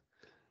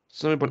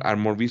 Some people are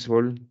more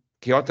visible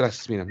que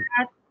otras. Miren.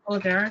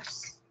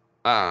 Others.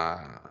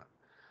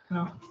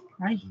 No.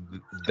 Ay.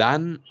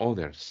 Than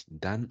others.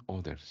 Than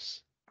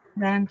others.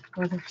 Than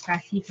others.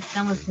 Así que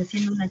estamos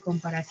haciendo una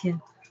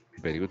comparación.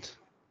 Very good.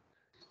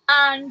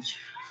 And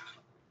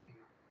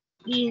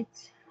it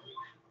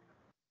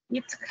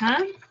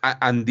can.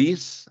 And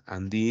this.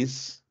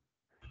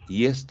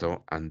 Y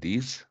esto. And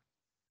this.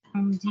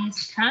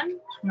 This can.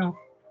 No.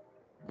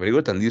 Very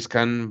good. And this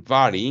can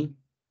vary.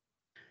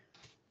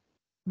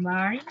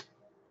 Vary.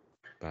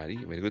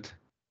 Very good.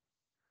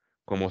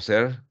 Como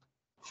ser.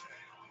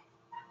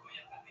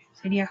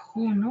 Sería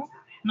who, ¿no?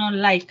 No,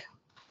 like.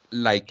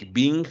 Like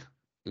being.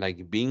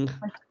 Like being.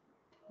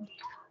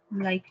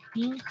 Like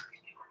being.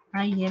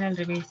 Ay, era al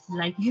revés.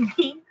 Like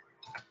being.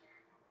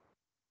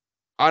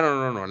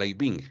 No. Like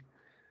being.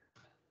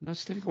 No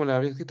sé cómo la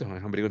había escrito.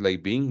 Very good.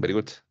 Like being. Very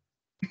good.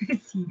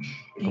 Sí.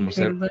 Como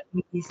ser.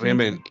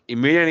 Perdón, Y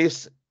Miriam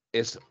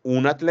es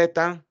un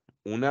atleta,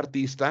 un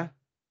artista.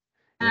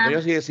 En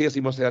español sí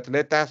decimos ser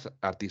atletas,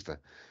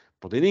 artista.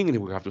 But in English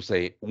we have to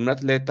say un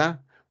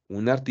atleta,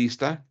 un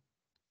artista.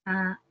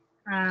 A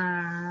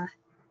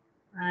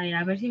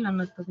ver si lo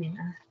noto bien.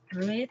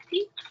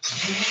 Athletic.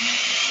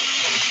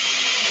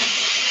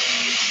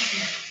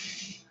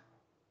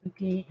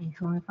 Porque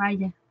eso me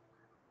falla.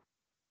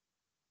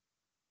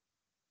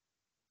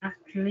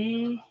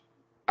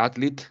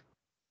 Athlete.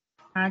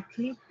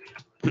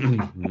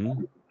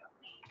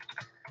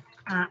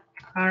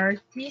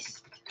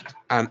 Artist.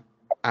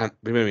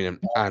 Primero miren,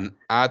 an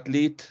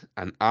athlete,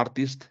 an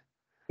artist,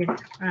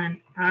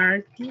 An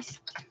artist.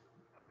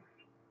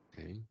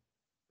 Okay.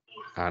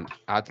 An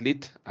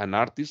athlete, an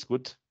artist,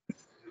 good.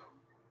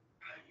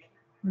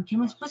 ¿Qué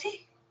más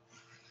puse?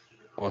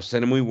 O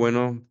ser muy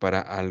bueno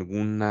para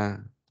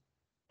alguna.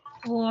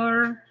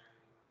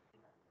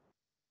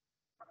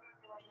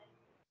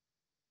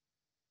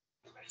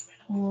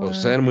 O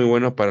ser muy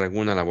bueno para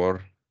alguna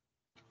labor.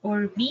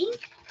 Or be.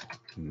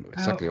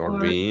 Exactly. Or Or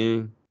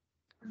being.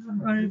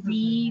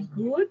 be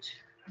good.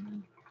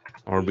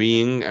 Or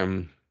being.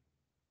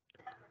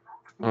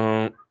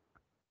 Or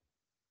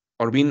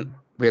being.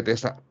 Fíjate,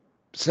 esta.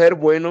 Ser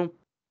bueno.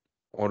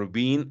 Or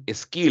being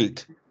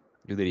skilled.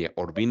 Yo diría,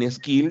 or being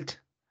skilled.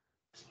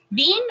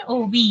 Being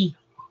o be.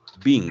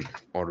 Being.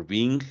 Or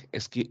being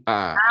skilled.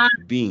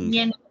 Being.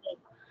 Bien.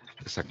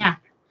 Exactly. Ya.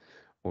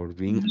 Or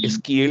being Being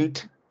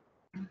skilled.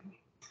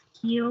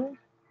 skilled.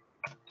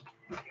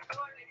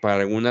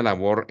 Para alguna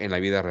labor en la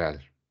vida real.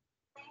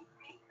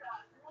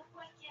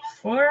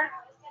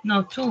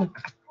 No, two.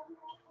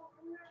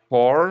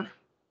 For.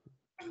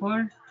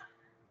 For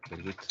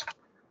Very good.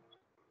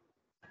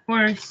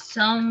 for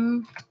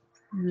some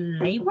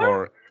labor.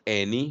 For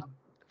any.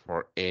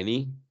 For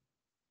any.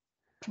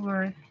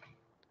 For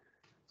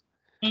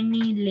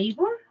any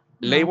labor.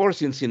 Labor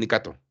sin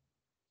sindicato.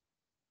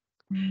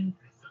 No.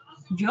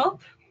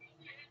 Job.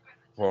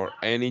 For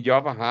any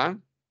job, ajá.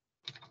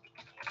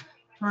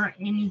 For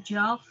any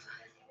job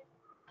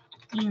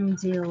in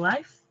the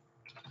life.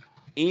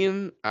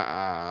 In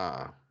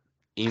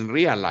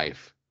real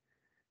life.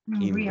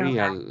 In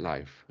real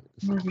life.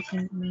 No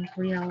dicen in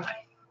real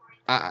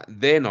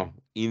life. No.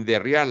 In the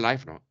real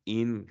life, no.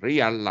 In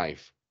real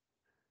life.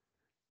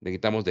 Le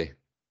quitamos de.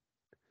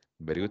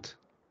 Very good.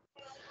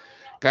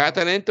 Cada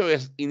talento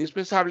es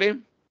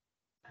indispensable.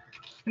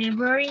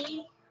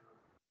 Every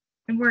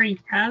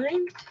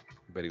talent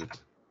Very good.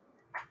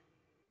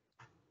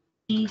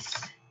 is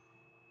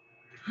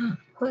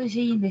puede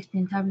ser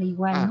indispensable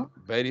igual, ¿no?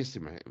 Very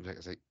similar.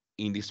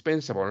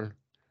 Indispensable.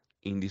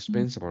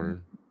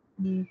 Indispensable.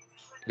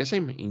 The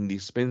same.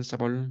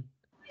 Indispensable.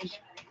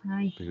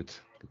 Ay, Very good.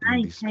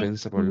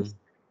 Indispensable.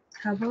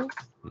 indispensable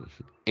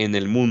En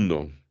el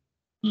mundo.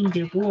 in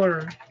the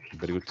world.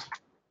 Very good.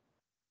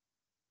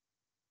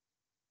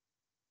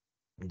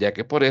 Ya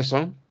que por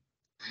eso.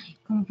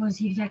 ¿Cómo puedo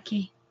decir ya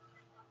que?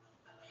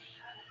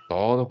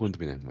 Todo junto,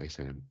 miren. Ahí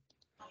se ven.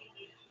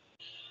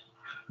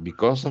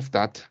 Because of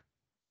that.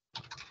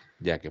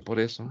 Ya que por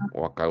eso,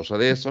 o a causa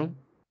de eso,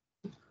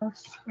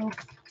 Because of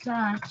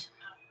that.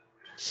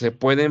 se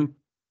pueden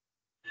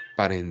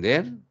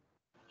aprender.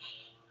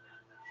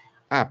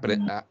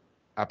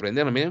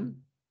 Aprender, ¿no?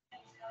 Miren.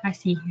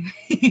 Así.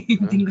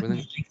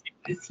 Pueden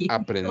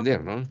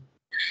aprender, ¿no?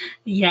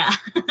 Ya.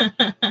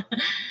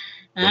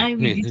 Ay,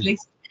 mi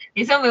dislexia.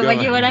 Eso me va a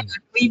llevar a la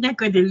ruina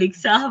con el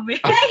examen.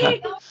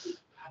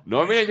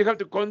 No, miren, you have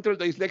to control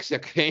the dyslexia,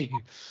 okay?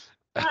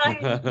 Ay,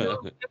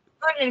 no. Me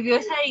pongo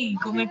nerviosa y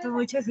cometo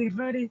muchos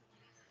errores.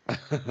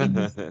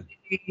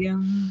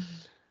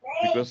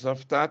 Because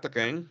of that,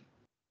 okay.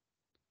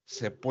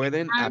 Se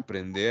pueden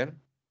aprender.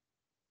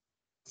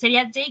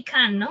 Sería they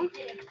can, ¿no?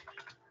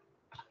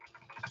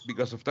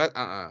 Because of that,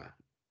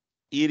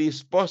 it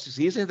is possible.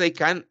 Si dice they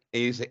can,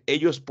 dice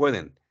ellos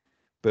pueden,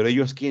 pero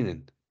ellos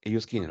quieren,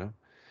 ¿no?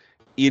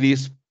 It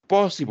is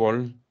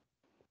possible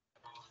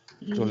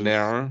to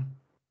learn.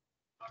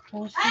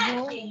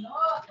 Possible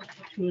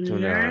to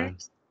learn.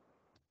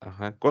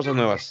 Ajá, cosas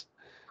nuevas.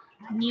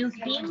 New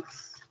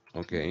things.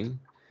 Okay.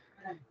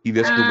 Y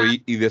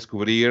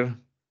descubrir.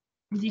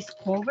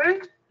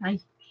 Discover.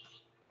 Ay.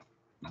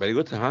 Very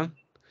good, ajá.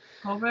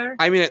 Discover.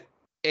 Ay, miren,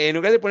 en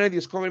lugar de poner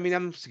discover,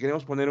 miren, si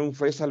queremos poner un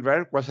phrasal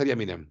verb, ¿cuál sería,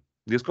 miren?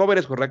 Discover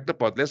es correcto,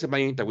 but let's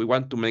imagine that we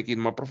want to make it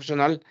more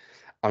professional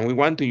and we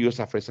want to use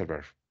a phrasal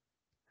verb.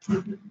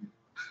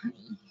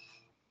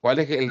 ¿Cuál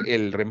es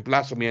el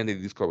reemplazo, miren, de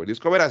discover?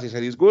 Discover, as I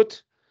said, is good,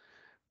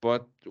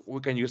 but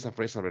we can use a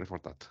phrasal verb for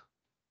that.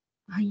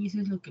 Ay, eso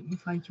es lo que me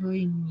falló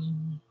en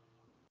mi...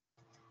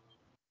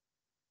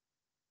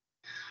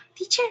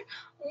 Teacher,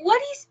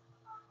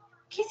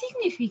 ¿qué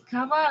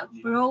significaba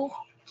bro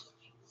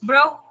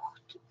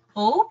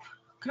up?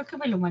 Creo que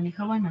me lo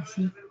manejaban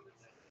así.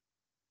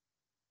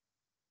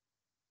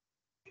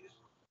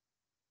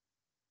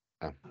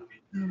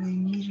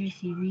 Venir,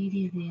 recibir,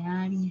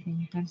 idear,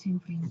 inventarse,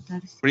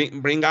 enfrentarse.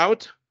 Bring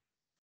out.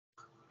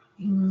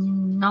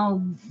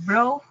 No,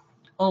 bro.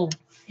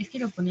 Es que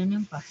lo ponían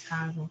en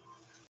pasado.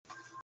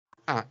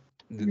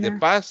 The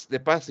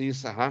past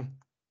is, ajá.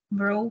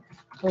 Bro.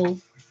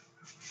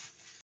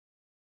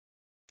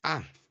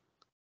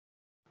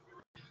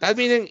 That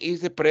meaning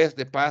is the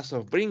past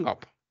of bring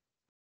up.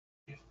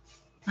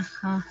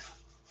 Ajá.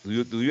 Do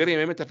you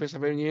remember the phrase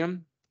of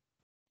Miriam?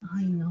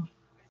 Ay, no.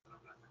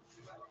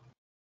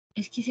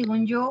 Es que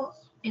según yo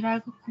era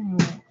algo como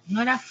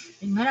no era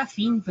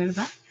fin,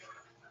 ¿verdad?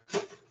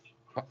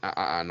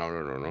 No.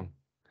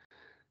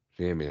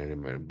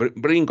 Remember.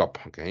 Bring up,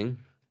 okay.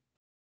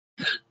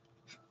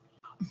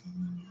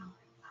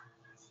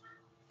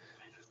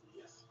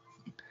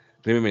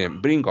 Remember,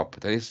 bring up,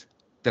 that is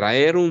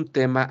traer un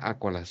tema a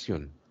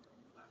colación.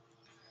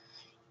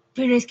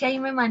 Pero es que ahí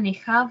me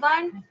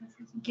manejaban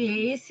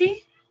que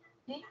ese.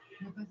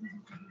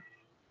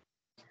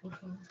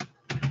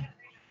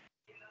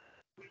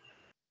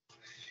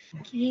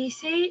 Que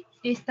ese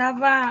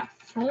estaba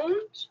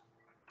front,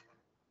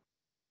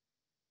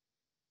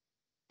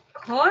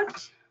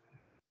 coach.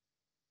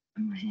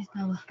 No sé,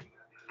 estaba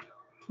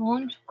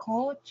front,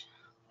 coach.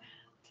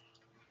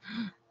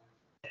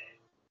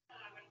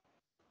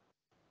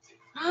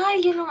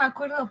 Ay, yo no me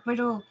acuerdo,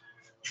 pero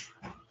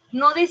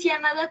no decía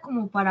nada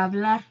como para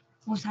hablar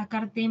o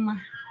sacar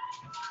tema.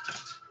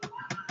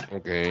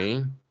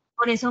 Okay.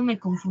 Por eso me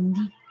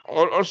confundí.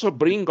 Also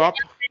bring up.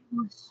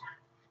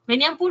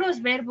 Venían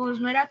puros verbos,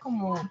 no era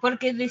como,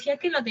 porque decía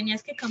que lo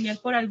tenías que cambiar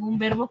por algún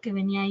verbo que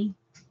venía ahí.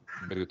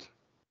 Very good.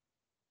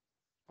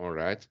 All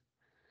right.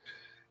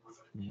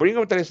 Bring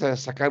up es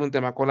sacar un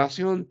tema a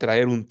colación,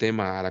 traer un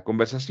tema a la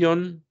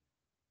conversación.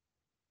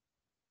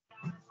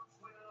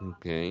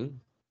 Okay.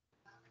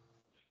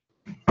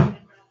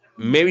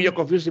 Maybe you're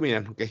confusing me.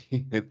 Okay.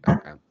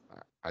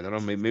 I don't know.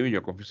 Maybe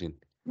you're confusing.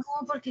 No,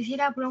 porque si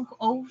era bronco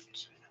out.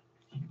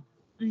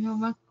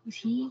 No,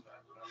 sí,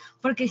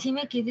 porque sí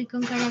me quedé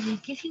con cara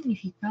de qué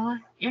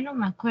significaba. Yo no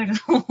me acuerdo.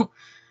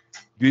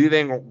 You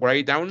didn't write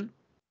it down?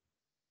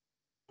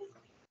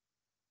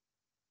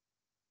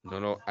 No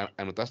lo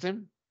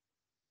anotaste.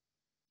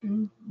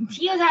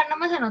 Sí, o sea, nada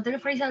más anoté el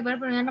phrasal verb,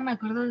 pero ya no me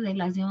acuerdo de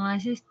las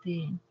demás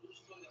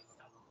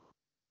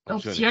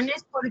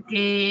opciones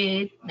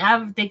porque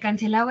te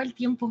cancelaba el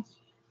tiempo.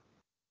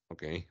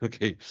 Okay,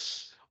 okay.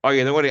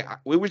 Okay, don't worry.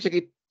 We will check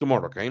it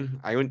tomorrow, okay?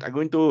 I'm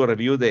going to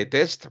review the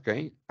test,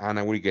 okay? And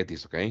I will get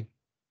this, okay?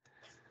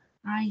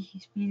 Ay,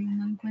 esperen,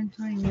 no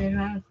encuentro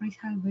el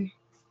phrasal verb.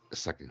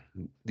 Exactly.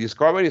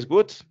 Discover is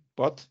good,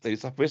 but there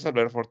is a phrasal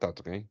verb for that,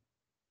 okay?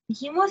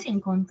 Dijimos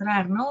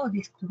encontrar, ¿no? O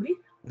descubrir.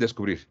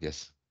 Descubrir,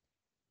 yes.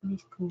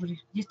 Descubrir.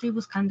 Yo estoy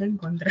buscando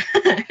encontrar.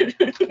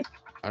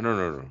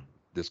 No.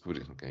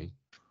 Descubrir, okay?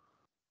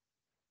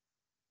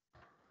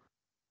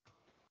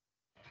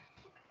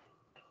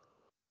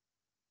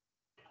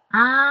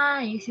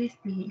 Ah, es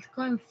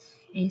con,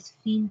 es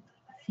find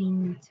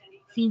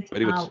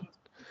Very good. out.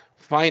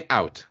 Find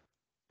out.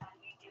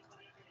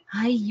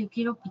 Ay, yo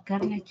quiero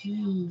picarle aquí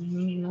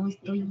y no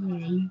estoy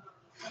ahí.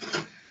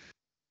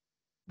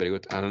 Very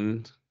good.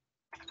 And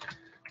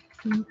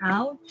Find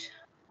out.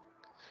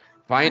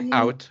 find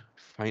out.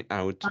 Find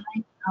out.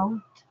 Find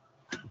out.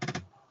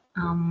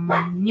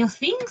 New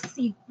things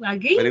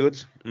again. Very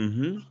good.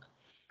 Mm-hmm.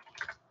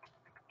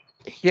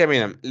 Here,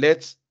 ma'am,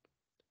 let's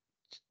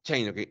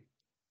change, okay?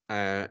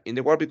 In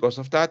the world, because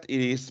of that,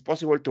 it is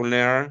possible to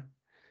learn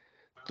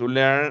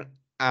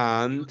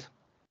and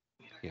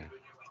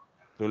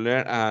to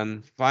learn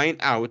and find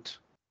out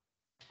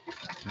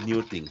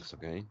new things,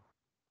 okay?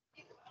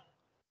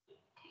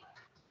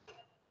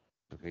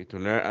 Okay, to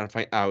learn and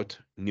find out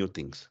new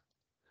things.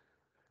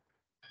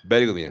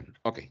 Very good, Miriam.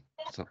 Okay,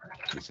 so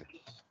listen.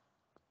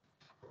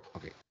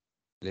 Okay,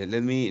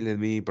 let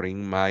me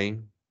bring my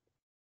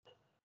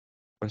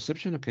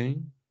perception, okay?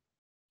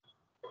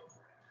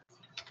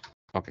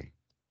 Okay.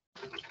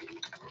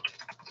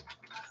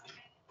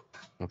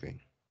 Okay.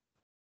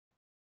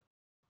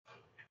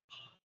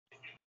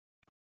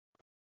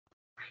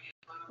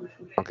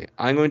 Okay,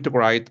 I'm going to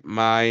write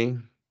my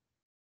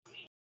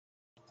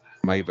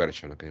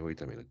version. Okay,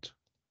 wait a minute.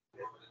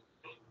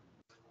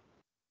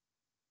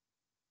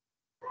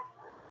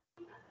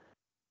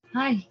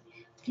 Hi,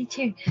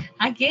 teacher.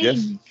 Again.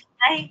 Yes.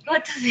 I go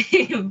to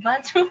the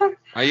bathroom.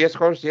 Yes, of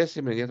course. Yes,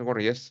 don't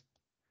worry. Yes.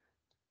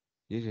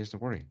 Yes,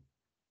 don't worry.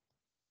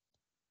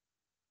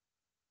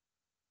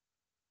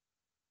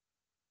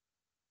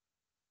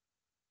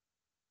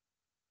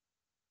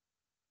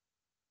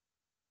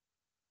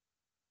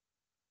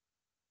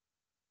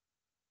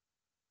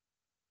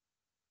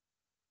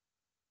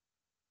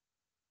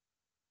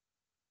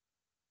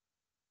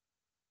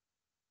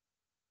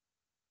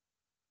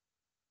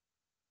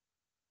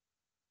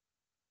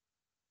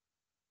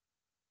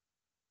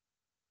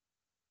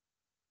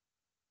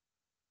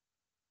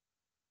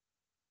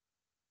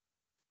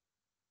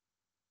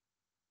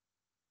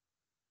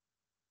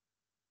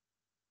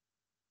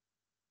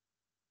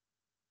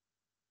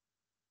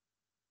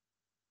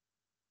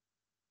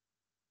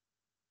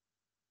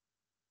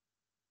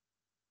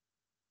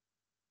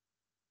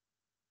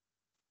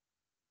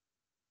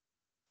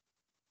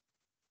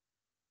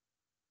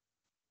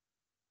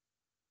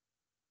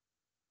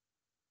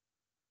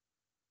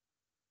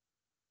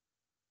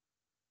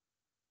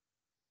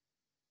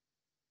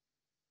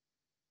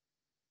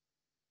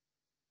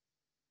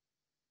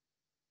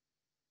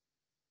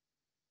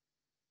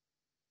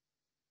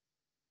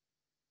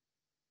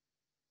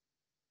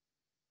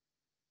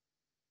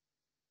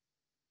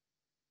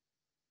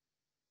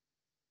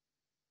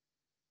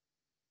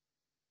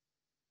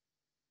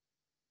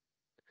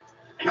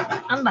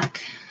 I'm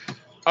back.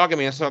 Okay,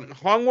 Miriam. So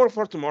homework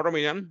for tomorrow,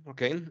 Miriam,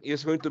 okay,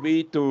 is going to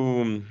be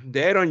to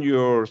there on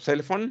your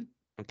cell phone,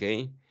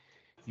 okay,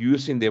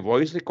 using the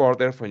voice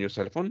recorder from your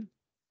cell phone.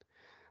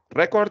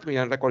 Record,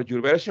 Miriam, record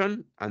your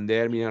version, and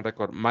there, Miriam,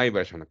 record my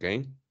version,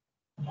 okay?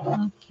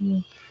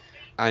 Okay.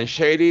 And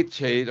share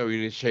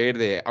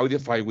the audio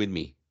file with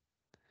me.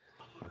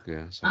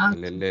 Okay, so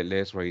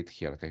let's write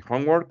here. Okay,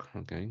 homework.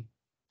 Okay.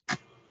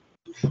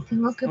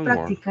 Tengo que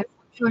Homework. practicar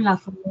mucho la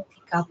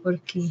fonética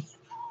porque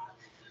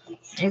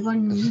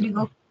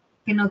digo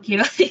que no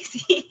quiero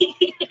decir.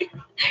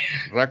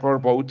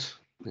 Record both.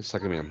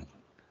 Exactly.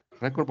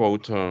 Record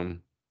both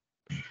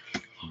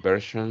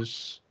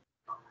versions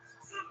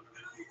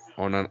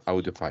on an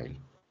audio file.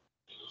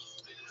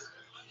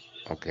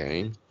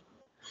 Okay.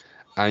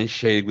 And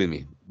share it with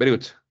me. Very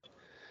good.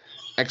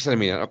 Excellent,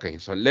 Miriam. Okay,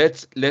 so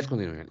let's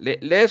continue.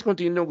 Let's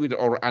continue with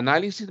our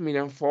analysis,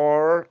 Miriam,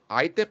 for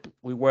Itep.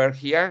 We were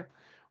here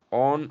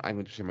on, I'm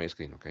going to share my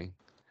screen, okay?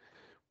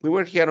 We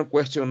were here on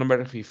question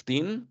number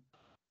 15.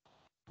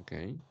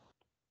 Okay.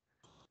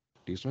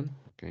 This one,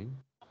 okay.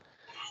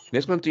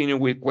 Let's continue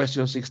with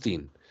question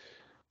 16.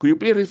 Could you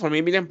please read for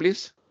me, Miriam,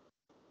 please?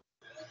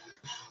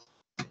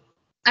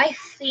 I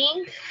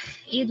think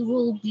it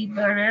will be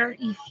better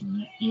if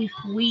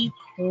we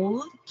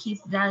could keep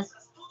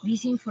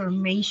this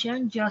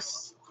information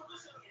just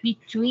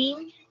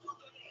between,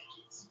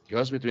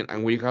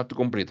 and we have to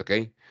complete,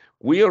 okay?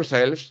 We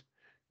ourselves,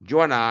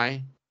 you and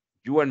I,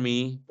 you and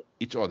me,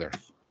 each other.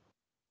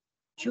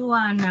 you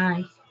and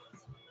I.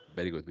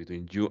 Very good,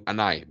 between you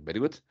and I. Very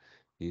good.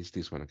 Is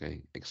this one,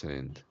 okay?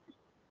 Excellent.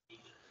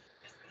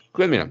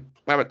 Good, Miriam.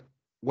 But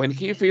when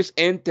he first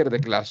entered the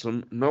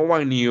classroom, no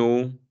one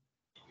knew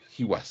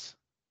he was.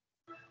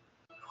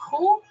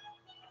 Who?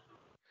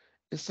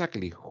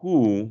 Exactly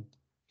who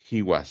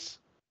he was.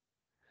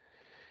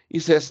 He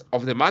says,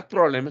 of the math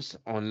problems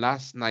on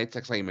last night's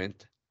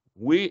assignment,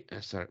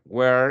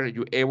 were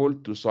you able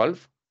to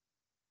solve?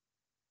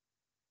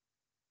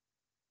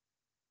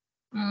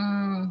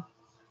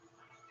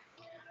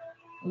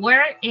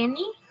 Were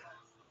any?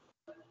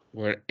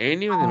 Were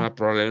any of the math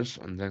problems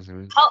on the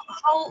assignment?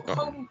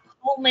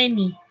 How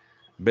many?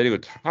 Very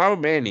good. How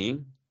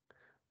many?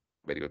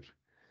 Very good.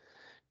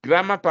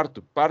 Grammar part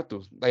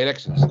two,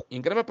 directions.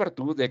 In grammar part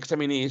two, the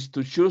examinee is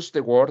to choose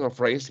the word or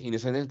phrase in a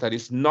sentence that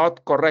is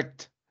not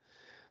correct.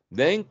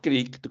 Then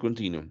click to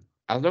continue.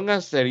 As long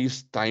as there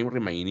is time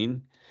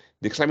remaining,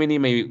 the examinee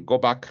may go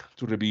back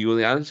to review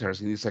the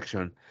answers in this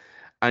section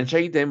and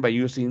check them by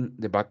using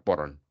the back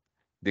button.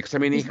 The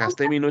examinee has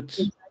 10 minutes.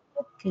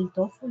 Que el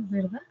TOEFL,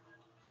 ¿verdad?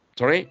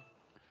 Sorry?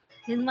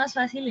 Es más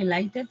fácil el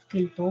Itep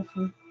que el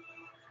TOEFL.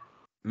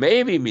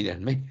 Maybe,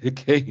 Miriam, maybe.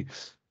 Okay.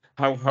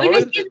 However, Bueno,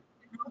 es que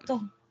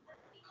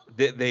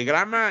the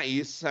grammar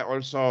is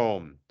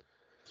also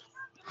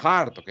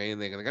hard, okay?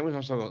 The grammar is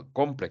also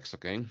complex,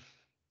 okay?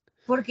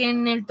 Porque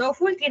en el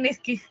TOEFL tienes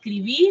que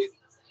escribir.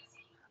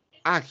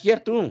 Here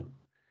too.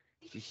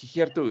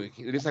 Here too.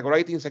 There is a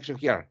writing section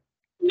here.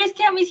 Es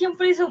que a mí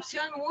siempre es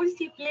opción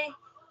múltiple.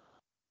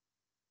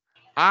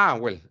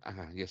 Well,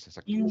 yes,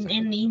 exactly.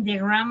 En the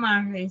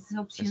grammar es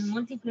opción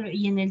múltiple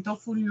y en el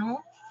TOEFL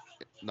no.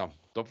 No,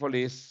 TOEFL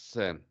is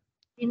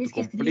tienes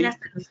que escribir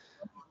hasta los...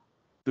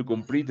 to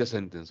complete the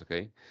sentence,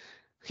 okay?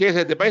 Here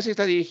said the basic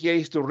study here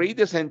is to read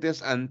the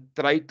sentence and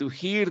try to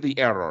hear the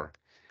error.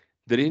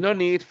 There is no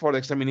need for the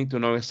examinee to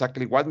know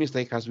exactly what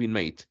mistake has been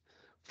made.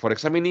 For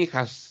examinee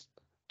has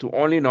to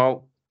only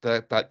know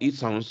that it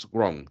sounds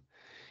wrong.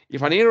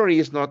 If an error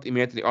is not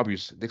immediately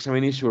obvious, the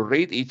examinee should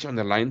read each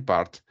underlined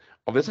part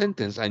of the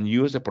sentence and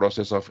use the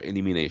process of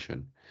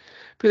elimination.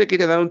 Pero aquí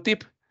te da un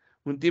tip.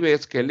 Un tip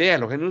es que lea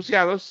los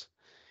enunciados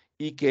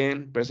y que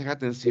prestes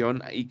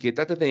atención y que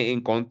trate de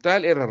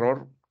encontrar el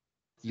error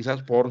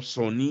quizás por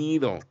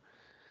sonido.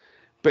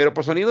 Pero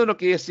por sonido no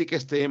quiere decir que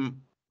esté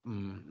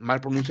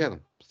mal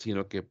pronunciado,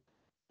 sino que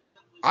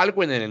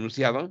algo en el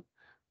enunciado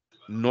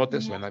no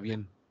te suena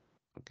bien.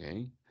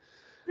 Okay.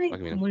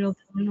 Como lo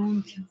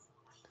pronuncio.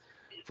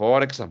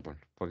 For example,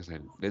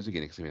 let's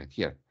begin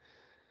here.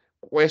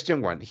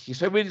 Question 1. His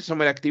favorite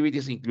summer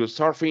activities include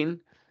surfing,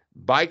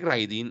 bike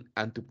riding,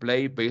 and to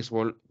play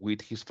baseball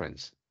with his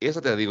friends.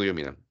 Esa te la digo yo,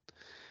 mira.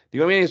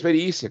 Digo, mira, it's very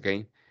easy,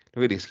 okay?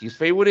 Look at this. His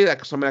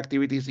favorite summer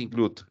activities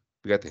include,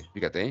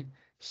 fíjate,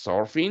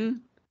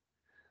 surfing,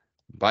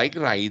 bike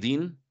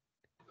riding.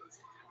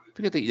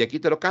 Fíjate, y aquí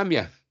te lo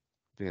cambia.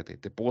 Fíjate,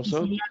 te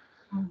puso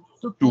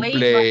to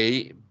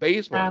play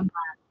baseball.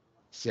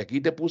 Si aquí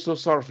te puso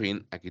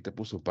surfing, aquí te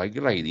puso bike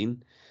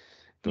riding.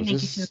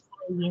 Entonces, tiene que ser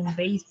bien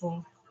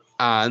baseball.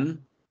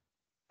 And,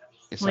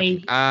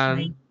 exactly,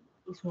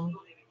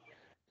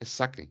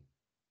 exactly.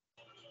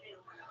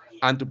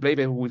 And to play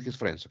baseball with his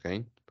friends, okay?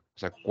 O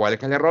sea, ¿cuál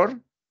es el error?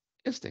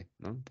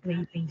 ¿No?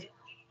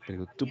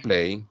 Pero to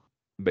play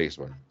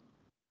baseball.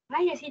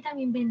 Ay, así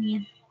también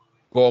venía.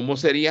 ¿Cómo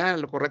sería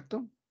lo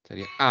correcto?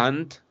 Sería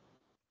and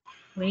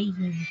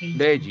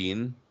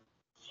playing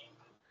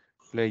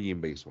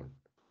baseball.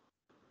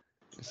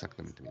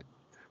 Exactamente. Mira.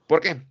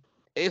 ¿Por qué?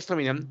 Esto,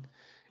 miren,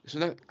 es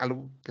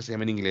algo que se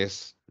llama en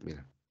inglés,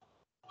 mira.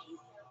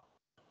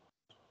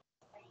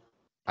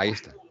 Ahí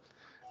está.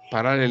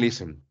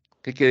 Parallelism.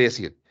 ¿Qué quiere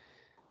decir?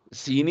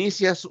 Si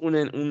inicias un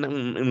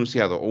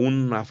enunciado o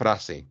una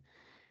frase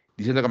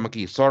diciendo como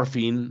aquí,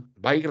 surfing,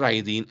 bike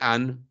riding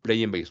and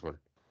playing baseball.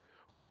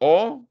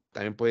 O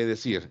también puede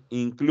decir,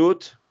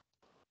 include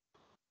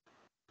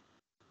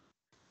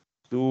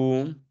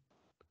to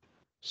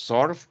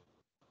surf,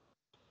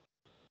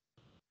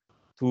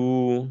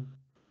 to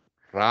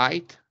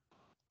ride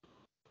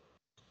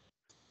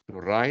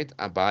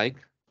a bike,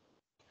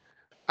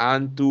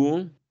 and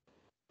to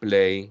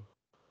play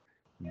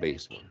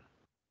baseball.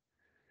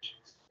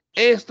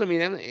 Esto,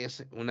 miren,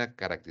 es una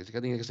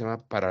característica que se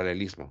llama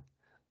paralelismo.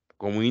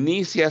 Como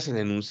inicias el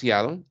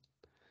enunciado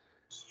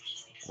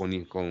con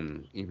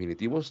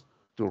infinitivos,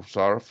 to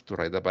surf, to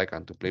ride a bike,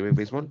 and to play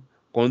baseball,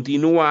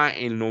 continúa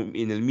en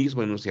el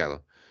mismo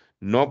enunciado.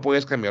 No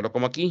puedes cambiarlo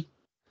como aquí.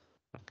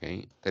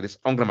 Okay, that is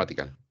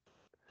ungrammatical.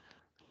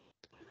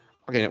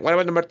 Okay, what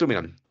about number 2,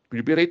 Miran? Could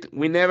you repeat it?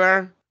 We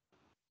never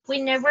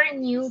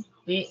knew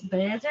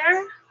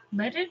better.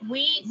 Better.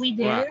 We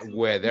didn't.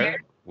 weather.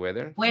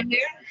 Better.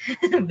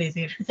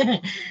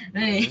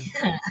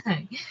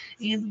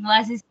 It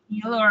was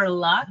skill or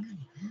luck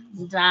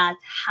that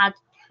had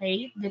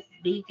played the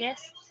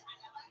biggest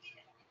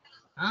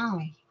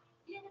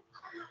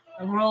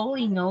role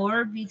in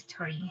our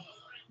victory.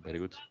 Very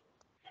good.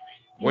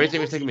 Where is the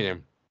mistake,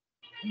 Miriam?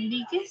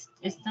 Biggest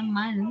está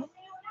mal, ¿no?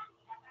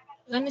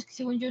 Bueno, es que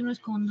según yo no es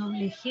con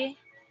doble G.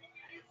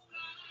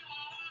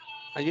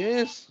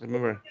 Yes,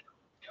 remember.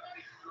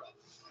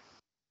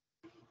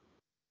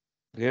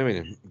 Yeah,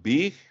 Miriam.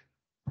 Big,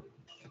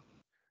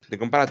 the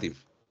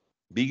comparative.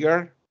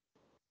 Bigger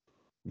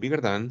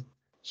than,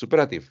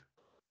 superlative.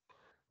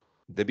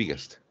 The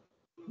biggest.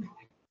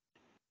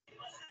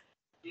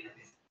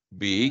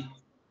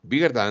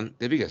 Bigger than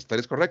the biggest. That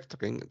is correct.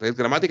 Okay, that is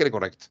grammatically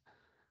correct.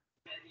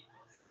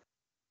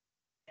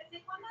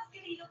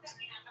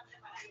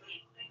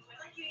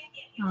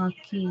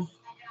 Okay.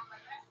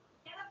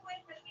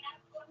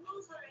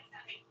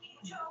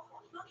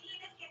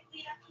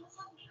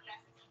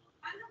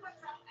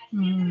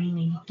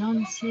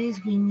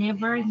 Entonces, we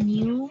never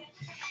knew.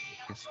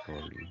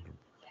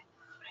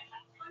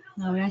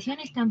 La oración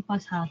está en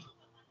pasado.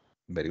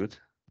 Very good.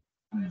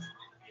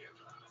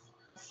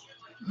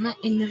 No,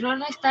 el error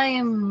no está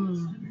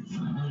en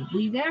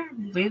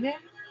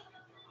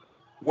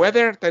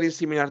Whether, that is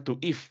similar to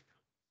if.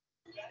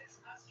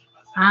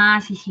 Ah,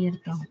 sí,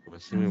 cierto.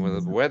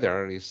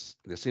 Whether is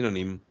the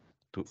synonym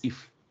to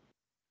if.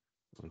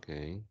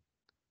 Okay.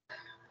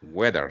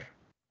 Whether.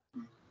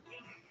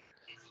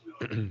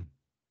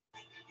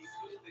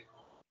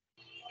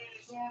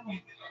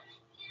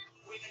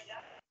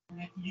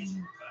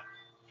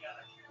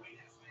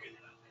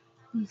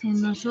 Dice,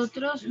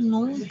 nosotros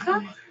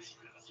nunca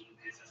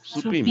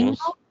supimos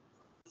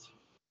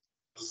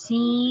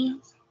si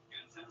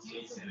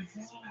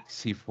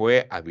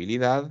fue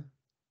habilidad.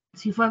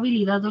 Si fue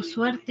habilidad o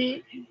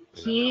suerte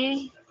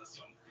que...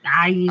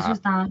 Ay, eso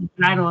está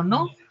claro,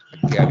 ¿no?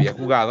 Que había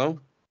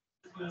jugado.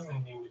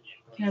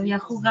 Que había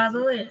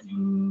jugado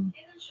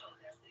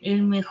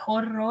el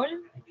mejor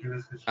rol.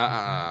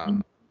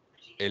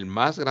 El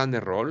más grande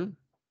rol.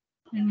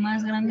 El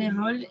más grande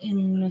rol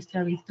en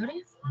nuestra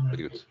victoria.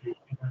 Very good.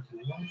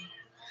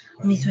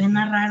 Me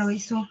suena raro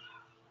eso.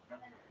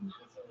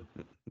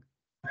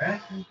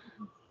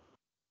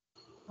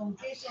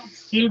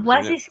 El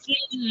was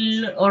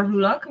skill or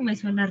luck me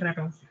suena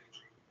raro.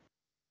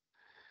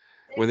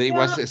 Whether it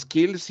was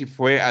skill, si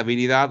fue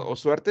habilidad o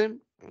suerte.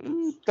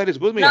 That is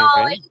good, Miriam.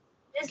 No, okay.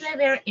 Es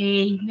letter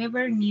A.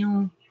 Never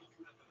knew.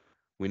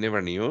 We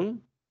never knew.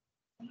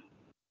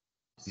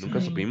 Sí.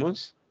 Nunca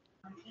supimos.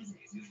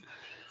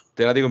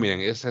 Te la digo, miren,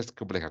 esa es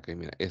compleja. Okay,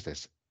 mira, esta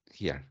es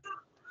here.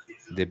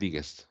 The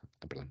biggest.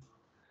 Perdón.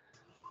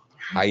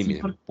 Ahí, sí,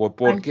 miren.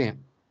 ¿Por qué?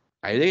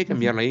 Ahí hay que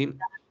cambiarla ahí.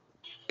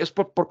 Es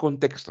por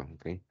contexto,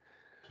 ¿ok?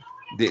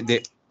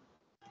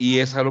 Y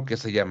es algo que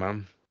se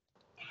llama,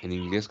 en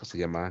inglés, que se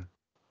llama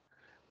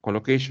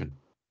collocation.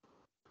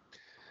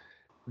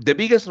 The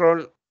biggest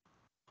role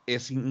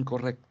es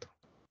incorrecto.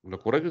 Lo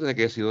correcto tiene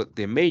que haber sido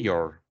the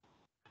major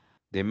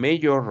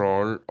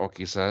role, o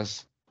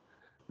quizás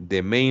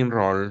the main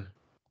role.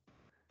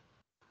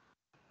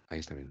 Ahí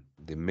está bien.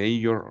 The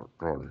major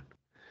role.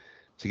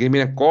 Así que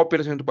mira,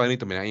 cópialo en tu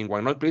cuadernito. Mira, en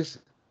OneNote,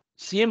 please.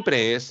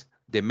 Siempre es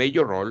the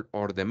major role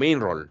or the main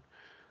role.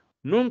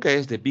 Nunca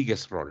es the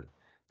biggest role.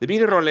 The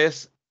biggest role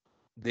es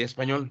de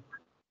español.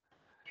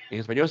 En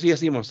español sí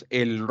decimos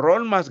el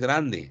rol más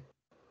grande.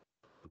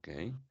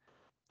 Okay.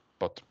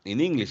 But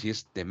in English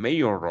is the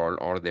major role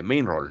or the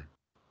main role.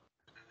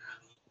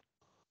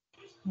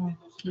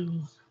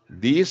 Okay.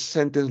 This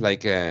sentence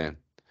like the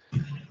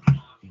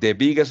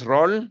biggest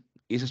role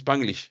is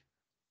Spanglish.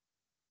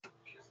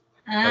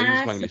 That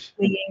is Spanglish.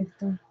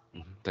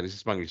 That is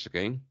Spanglish,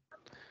 okay?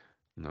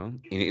 ¿No?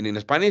 In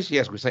Spanish,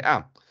 yes, we say,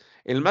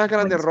 el más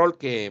grande rol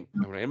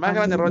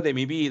de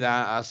mi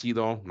vida ha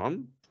sido,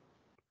 ¿no?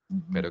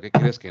 Pero ¿qué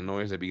crees que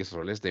no es the biggest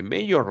role? Es the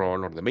major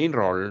role or the main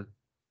role.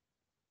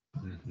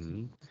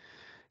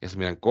 Es,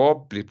 miren,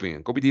 copy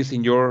this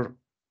in your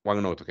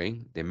OneNote,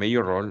 okay? The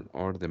major role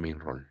or the main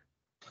role.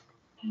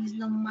 Es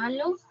lo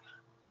malo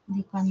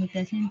de cuando te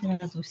hacen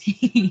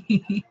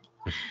traducir.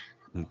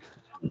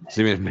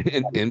 Sí,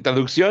 en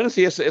traducción,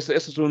 sí, eso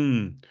es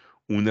un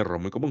error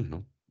muy común,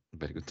 ¿no?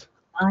 Very good.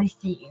 Ay,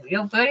 sí.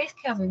 Lo peor es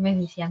que a mí me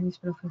decían mis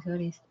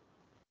profesores,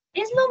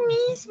 Es lo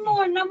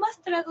mismo, nada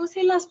más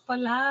traduce las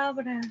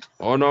palabras.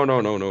 Oh, no,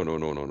 no, no, no, no,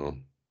 no, no, no.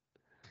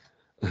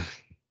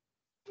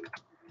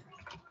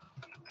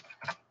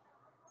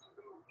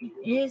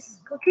 ¿Qué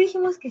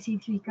dijimos que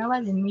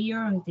significaba the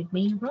mayor of the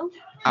main role?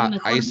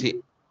 Ahí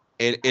sí.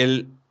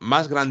 El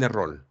más grande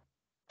rol.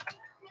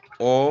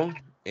 O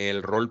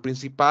el rol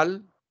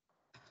principal.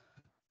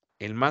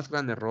 El más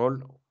grande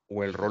rol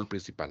o el rol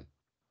principal.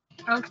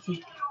 Ok.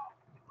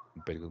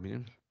 Very good,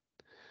 Miriam.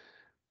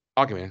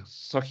 Okay, Miriam.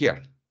 So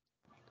here.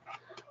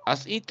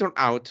 As it turned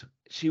out,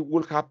 she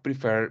would have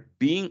preferred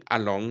being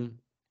alone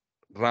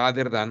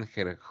rather than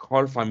her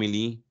whole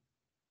family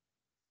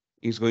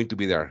is going to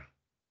be there.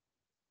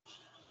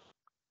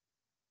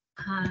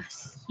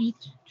 As it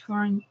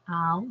turned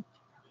out.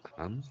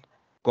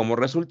 Como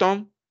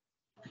resultó,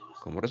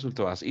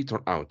 as it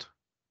turned out.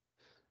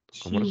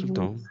 Como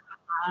resultó.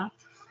 Have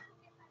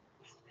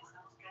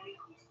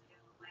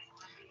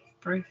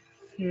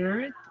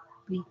preferred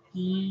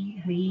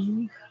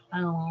being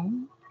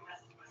alone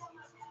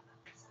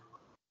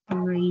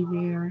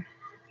rather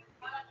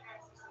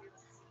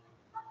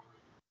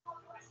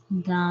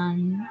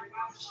than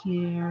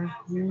her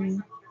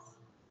whole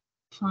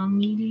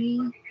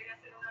family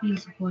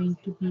is going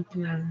to be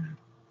there.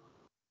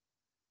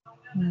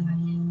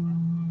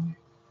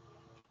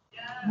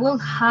 Will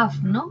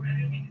have, ¿no?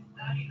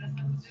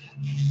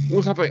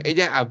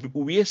 Ella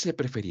hubiese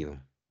preferido.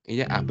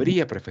 Ella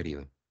habría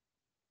preferido.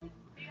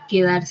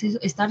 Quedarse,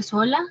 estar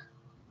sola.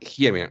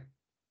 Here, mira.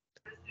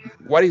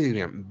 What is it,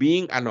 mira?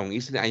 Being alone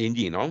is an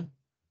ing, no?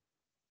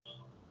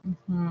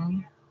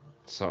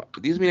 So,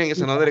 this meaning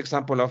is another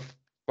example of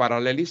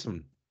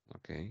parallelism.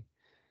 Okay.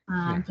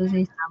 Ah,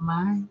 entonces está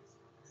mal.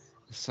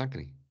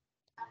 Exactly.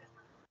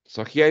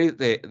 So here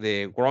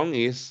the wrong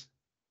is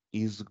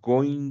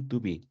going to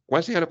be.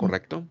 ¿Cuál sería lo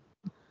correcto?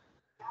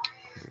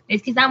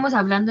 Es que estábamos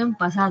hablando en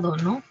pasado,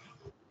 ¿no?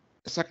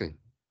 Exactly.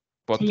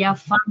 Sería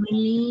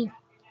family,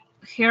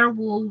 her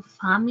whole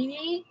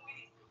family.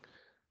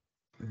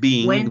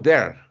 Being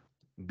there.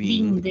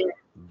 Being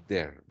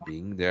there.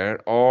 Being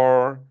there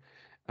or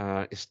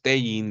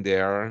staying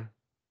there.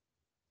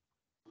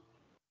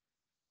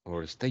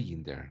 Or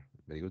staying there.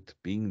 Very good.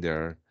 Being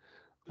there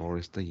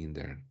or staying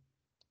there.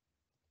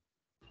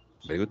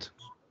 Very good.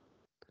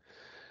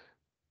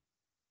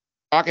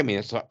 Okay,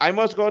 mira, so I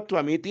must go to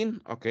a meeting,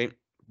 okay,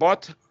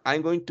 but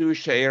I'm going to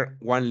share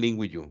one link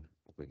with you.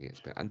 Okay,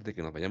 espera, antes de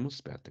que nos vayamos,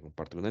 espera, te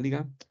comparto una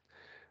liga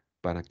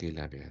para que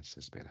la veas,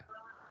 espera.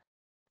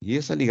 Y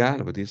esa liga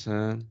lo que dice...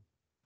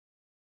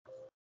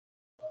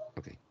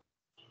 Okay.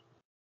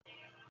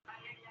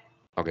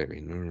 Okay,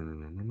 okay,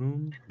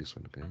 no. This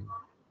one, okay.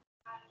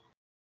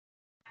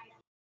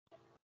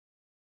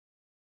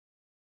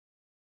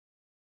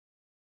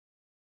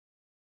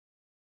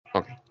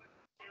 Okay.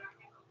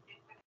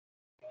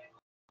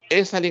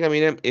 Esa liga,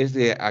 miren, es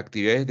de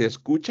actividades de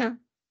escucha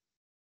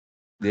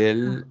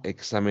del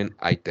examen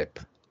Itep.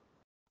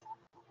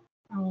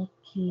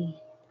 Ok.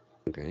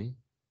 Okay.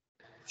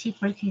 Sí,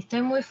 porque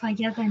estoy muy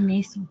fallada en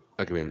eso.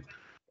 Ok, bien.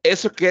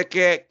 Eso que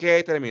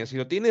termina. Si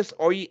lo tienes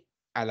hoy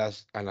a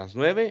las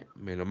 9,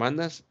 me lo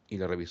mandas y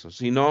lo reviso.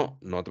 Si no,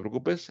 no te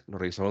preocupes, lo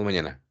revisamos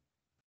mañana.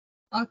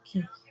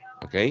 Ok.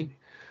 Okay.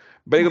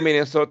 Very good,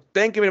 Miriam. So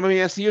thank you very much,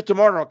 Miriam. See you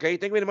tomorrow, okay?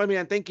 Thank you very much,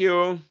 Miriam. Thank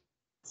you.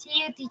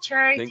 See you,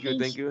 teacher. Thank you.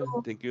 Thank you.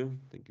 Thank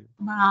you.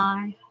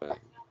 Bye. Bye.